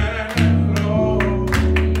mind, Lord.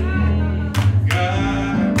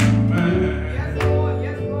 Guide my mind.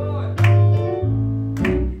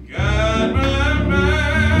 Guide my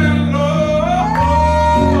mind,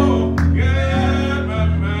 Lord. Guide my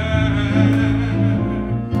mind.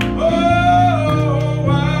 Oh,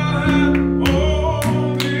 while I'm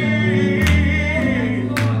on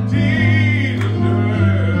this Jesus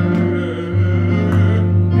journey,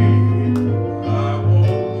 I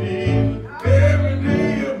won't deal every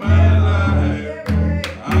day of my life.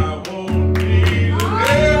 I won't deal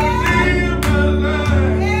every day of my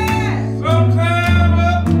life. Sometime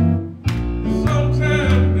up,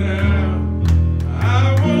 sometime down.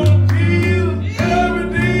 I won't deal every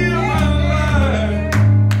day of my life.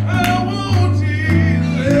 I won't deal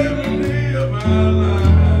every day of my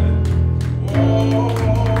life. Walk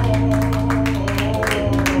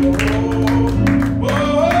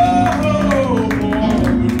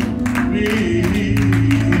with me.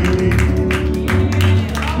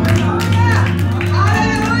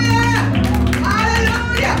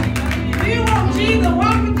 Hallelujah. Do you want Jesus to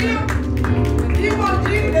walk with you? Do you want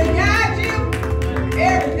Jesus to guide you?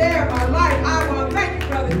 Every day of my life, I want to thank you,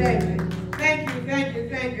 Brother David. Thank you,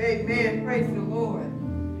 Praise the Lord.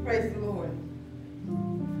 Praise the Lord.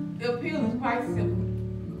 The appeal is quite simple.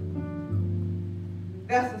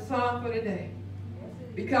 That's the song for today.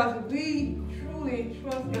 Because if we truly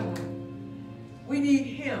trust God, we need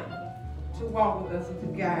Him to walk with us and to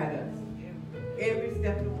guide us every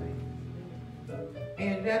step of the way.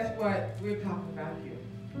 And that's what we're talking about here.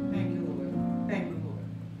 Thank you, Lord. Thank you, Lord.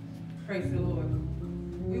 Praise the Lord.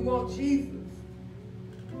 We want Jesus.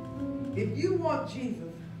 If you want Jesus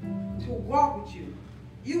to walk with you,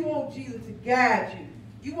 you want Jesus to guide you.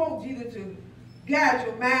 You want Jesus to guide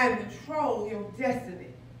your mind and control your destiny.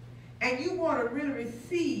 And you want to really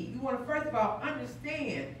receive, you want to first of all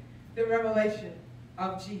understand the revelation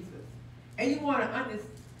of Jesus. And you want to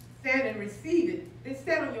understand and receive it. Then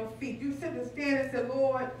stand on your feet. You simply stand and say,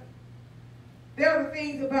 Lord, there are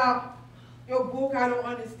things about your book I don't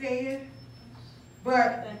understand.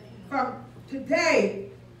 But from today,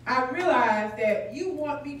 I realize that you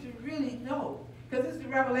want me to really know. Because this is the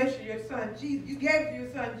revelation of your son Jesus. You gave it to your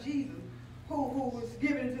son Jesus, who was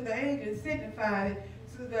given it to the angel and signified it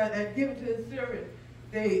and given to his servant,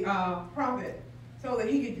 the prophet, so that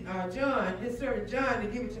he could, his servant John, to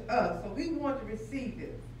give it to us. So we want to receive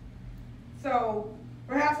this. So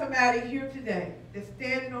perhaps somebody here today that's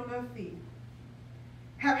standing on their feet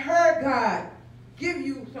have heard God give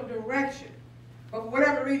you some direction, but for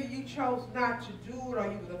whatever reason you chose not to do it, or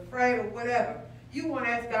you was afraid or whatever. You want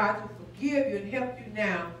to ask God to forgive you and help you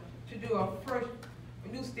now to do a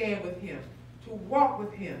new stand with Him, to walk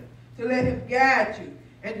with Him, to let Him guide you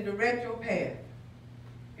and to direct your path.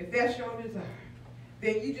 If that's your desire,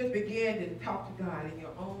 then you just begin to talk to God in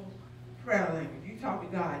your own prayer language. You talk to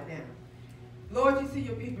God now. Lord, you see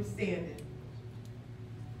your people standing.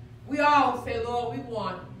 We all say, Lord, we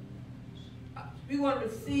want to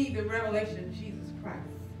receive the revelation of Jesus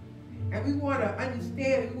Christ. And we want to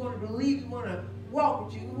understand, we want to believe, we want to walk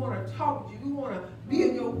with you, we want to talk with you, we want to be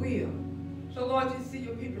in your will. So Lord, you see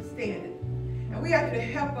your people standing. And we ask you to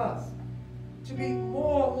help us to be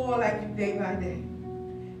more and more like you day by day.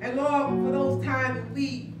 And Lord, for those times that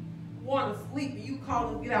we want to sleep and you call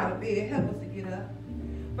us to get out of bed, help us to get up.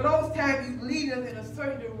 For those times you lead us in a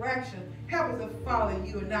certain direction, help us to follow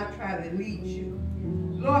you and not try to lead you.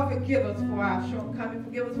 Lord, forgive us for our shortcomings,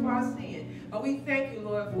 forgive us for our sin. But we thank you,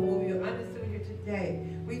 Lord, for what we have understood here today.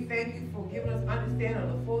 We thank you for giving us understanding of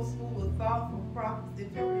the full school of thought from prophecy,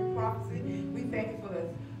 interpreting prophecy. We thank you for the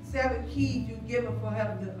 7 keys you've given for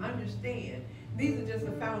helping us understand. These are just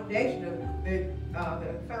the foundation of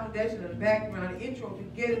the background, the intro to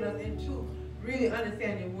getting us into really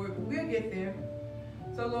understanding your word. But we'll get there.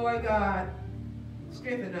 So Lord God,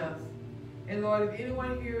 strengthen us. And Lord, if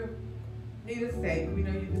anyone here needs a Savior, we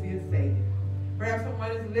know you to be a Savior. Perhaps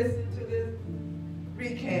someone is listening to this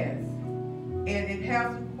recast and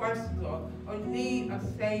have some questions or need a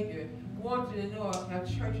Savior, want you to know our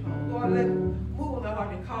church home. Lord, let them move on their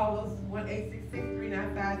heart and call us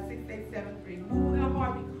 1-866-395-6873. Move on their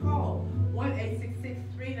heart and call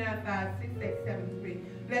 1-866-395-6873.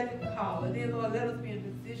 Let them call. And then, Lord, let us be in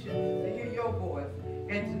position to hear your voice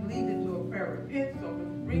and to lead them to a prayer of repentance, or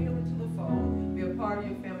bring them into the fold, be a part of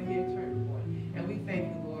your family here at Turning Point. And we thank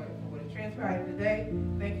you, Lord, for what has transpired today.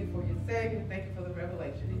 Thank you for your Savior. Thank you for the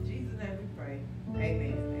revelation. In Jesus' name we pray.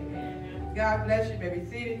 Amen. Amen. God bless you. You may be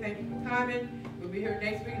seated. Thank you for coming. We'll be here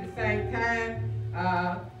next week at the same time.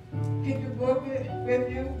 Keep your book with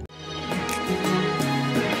you.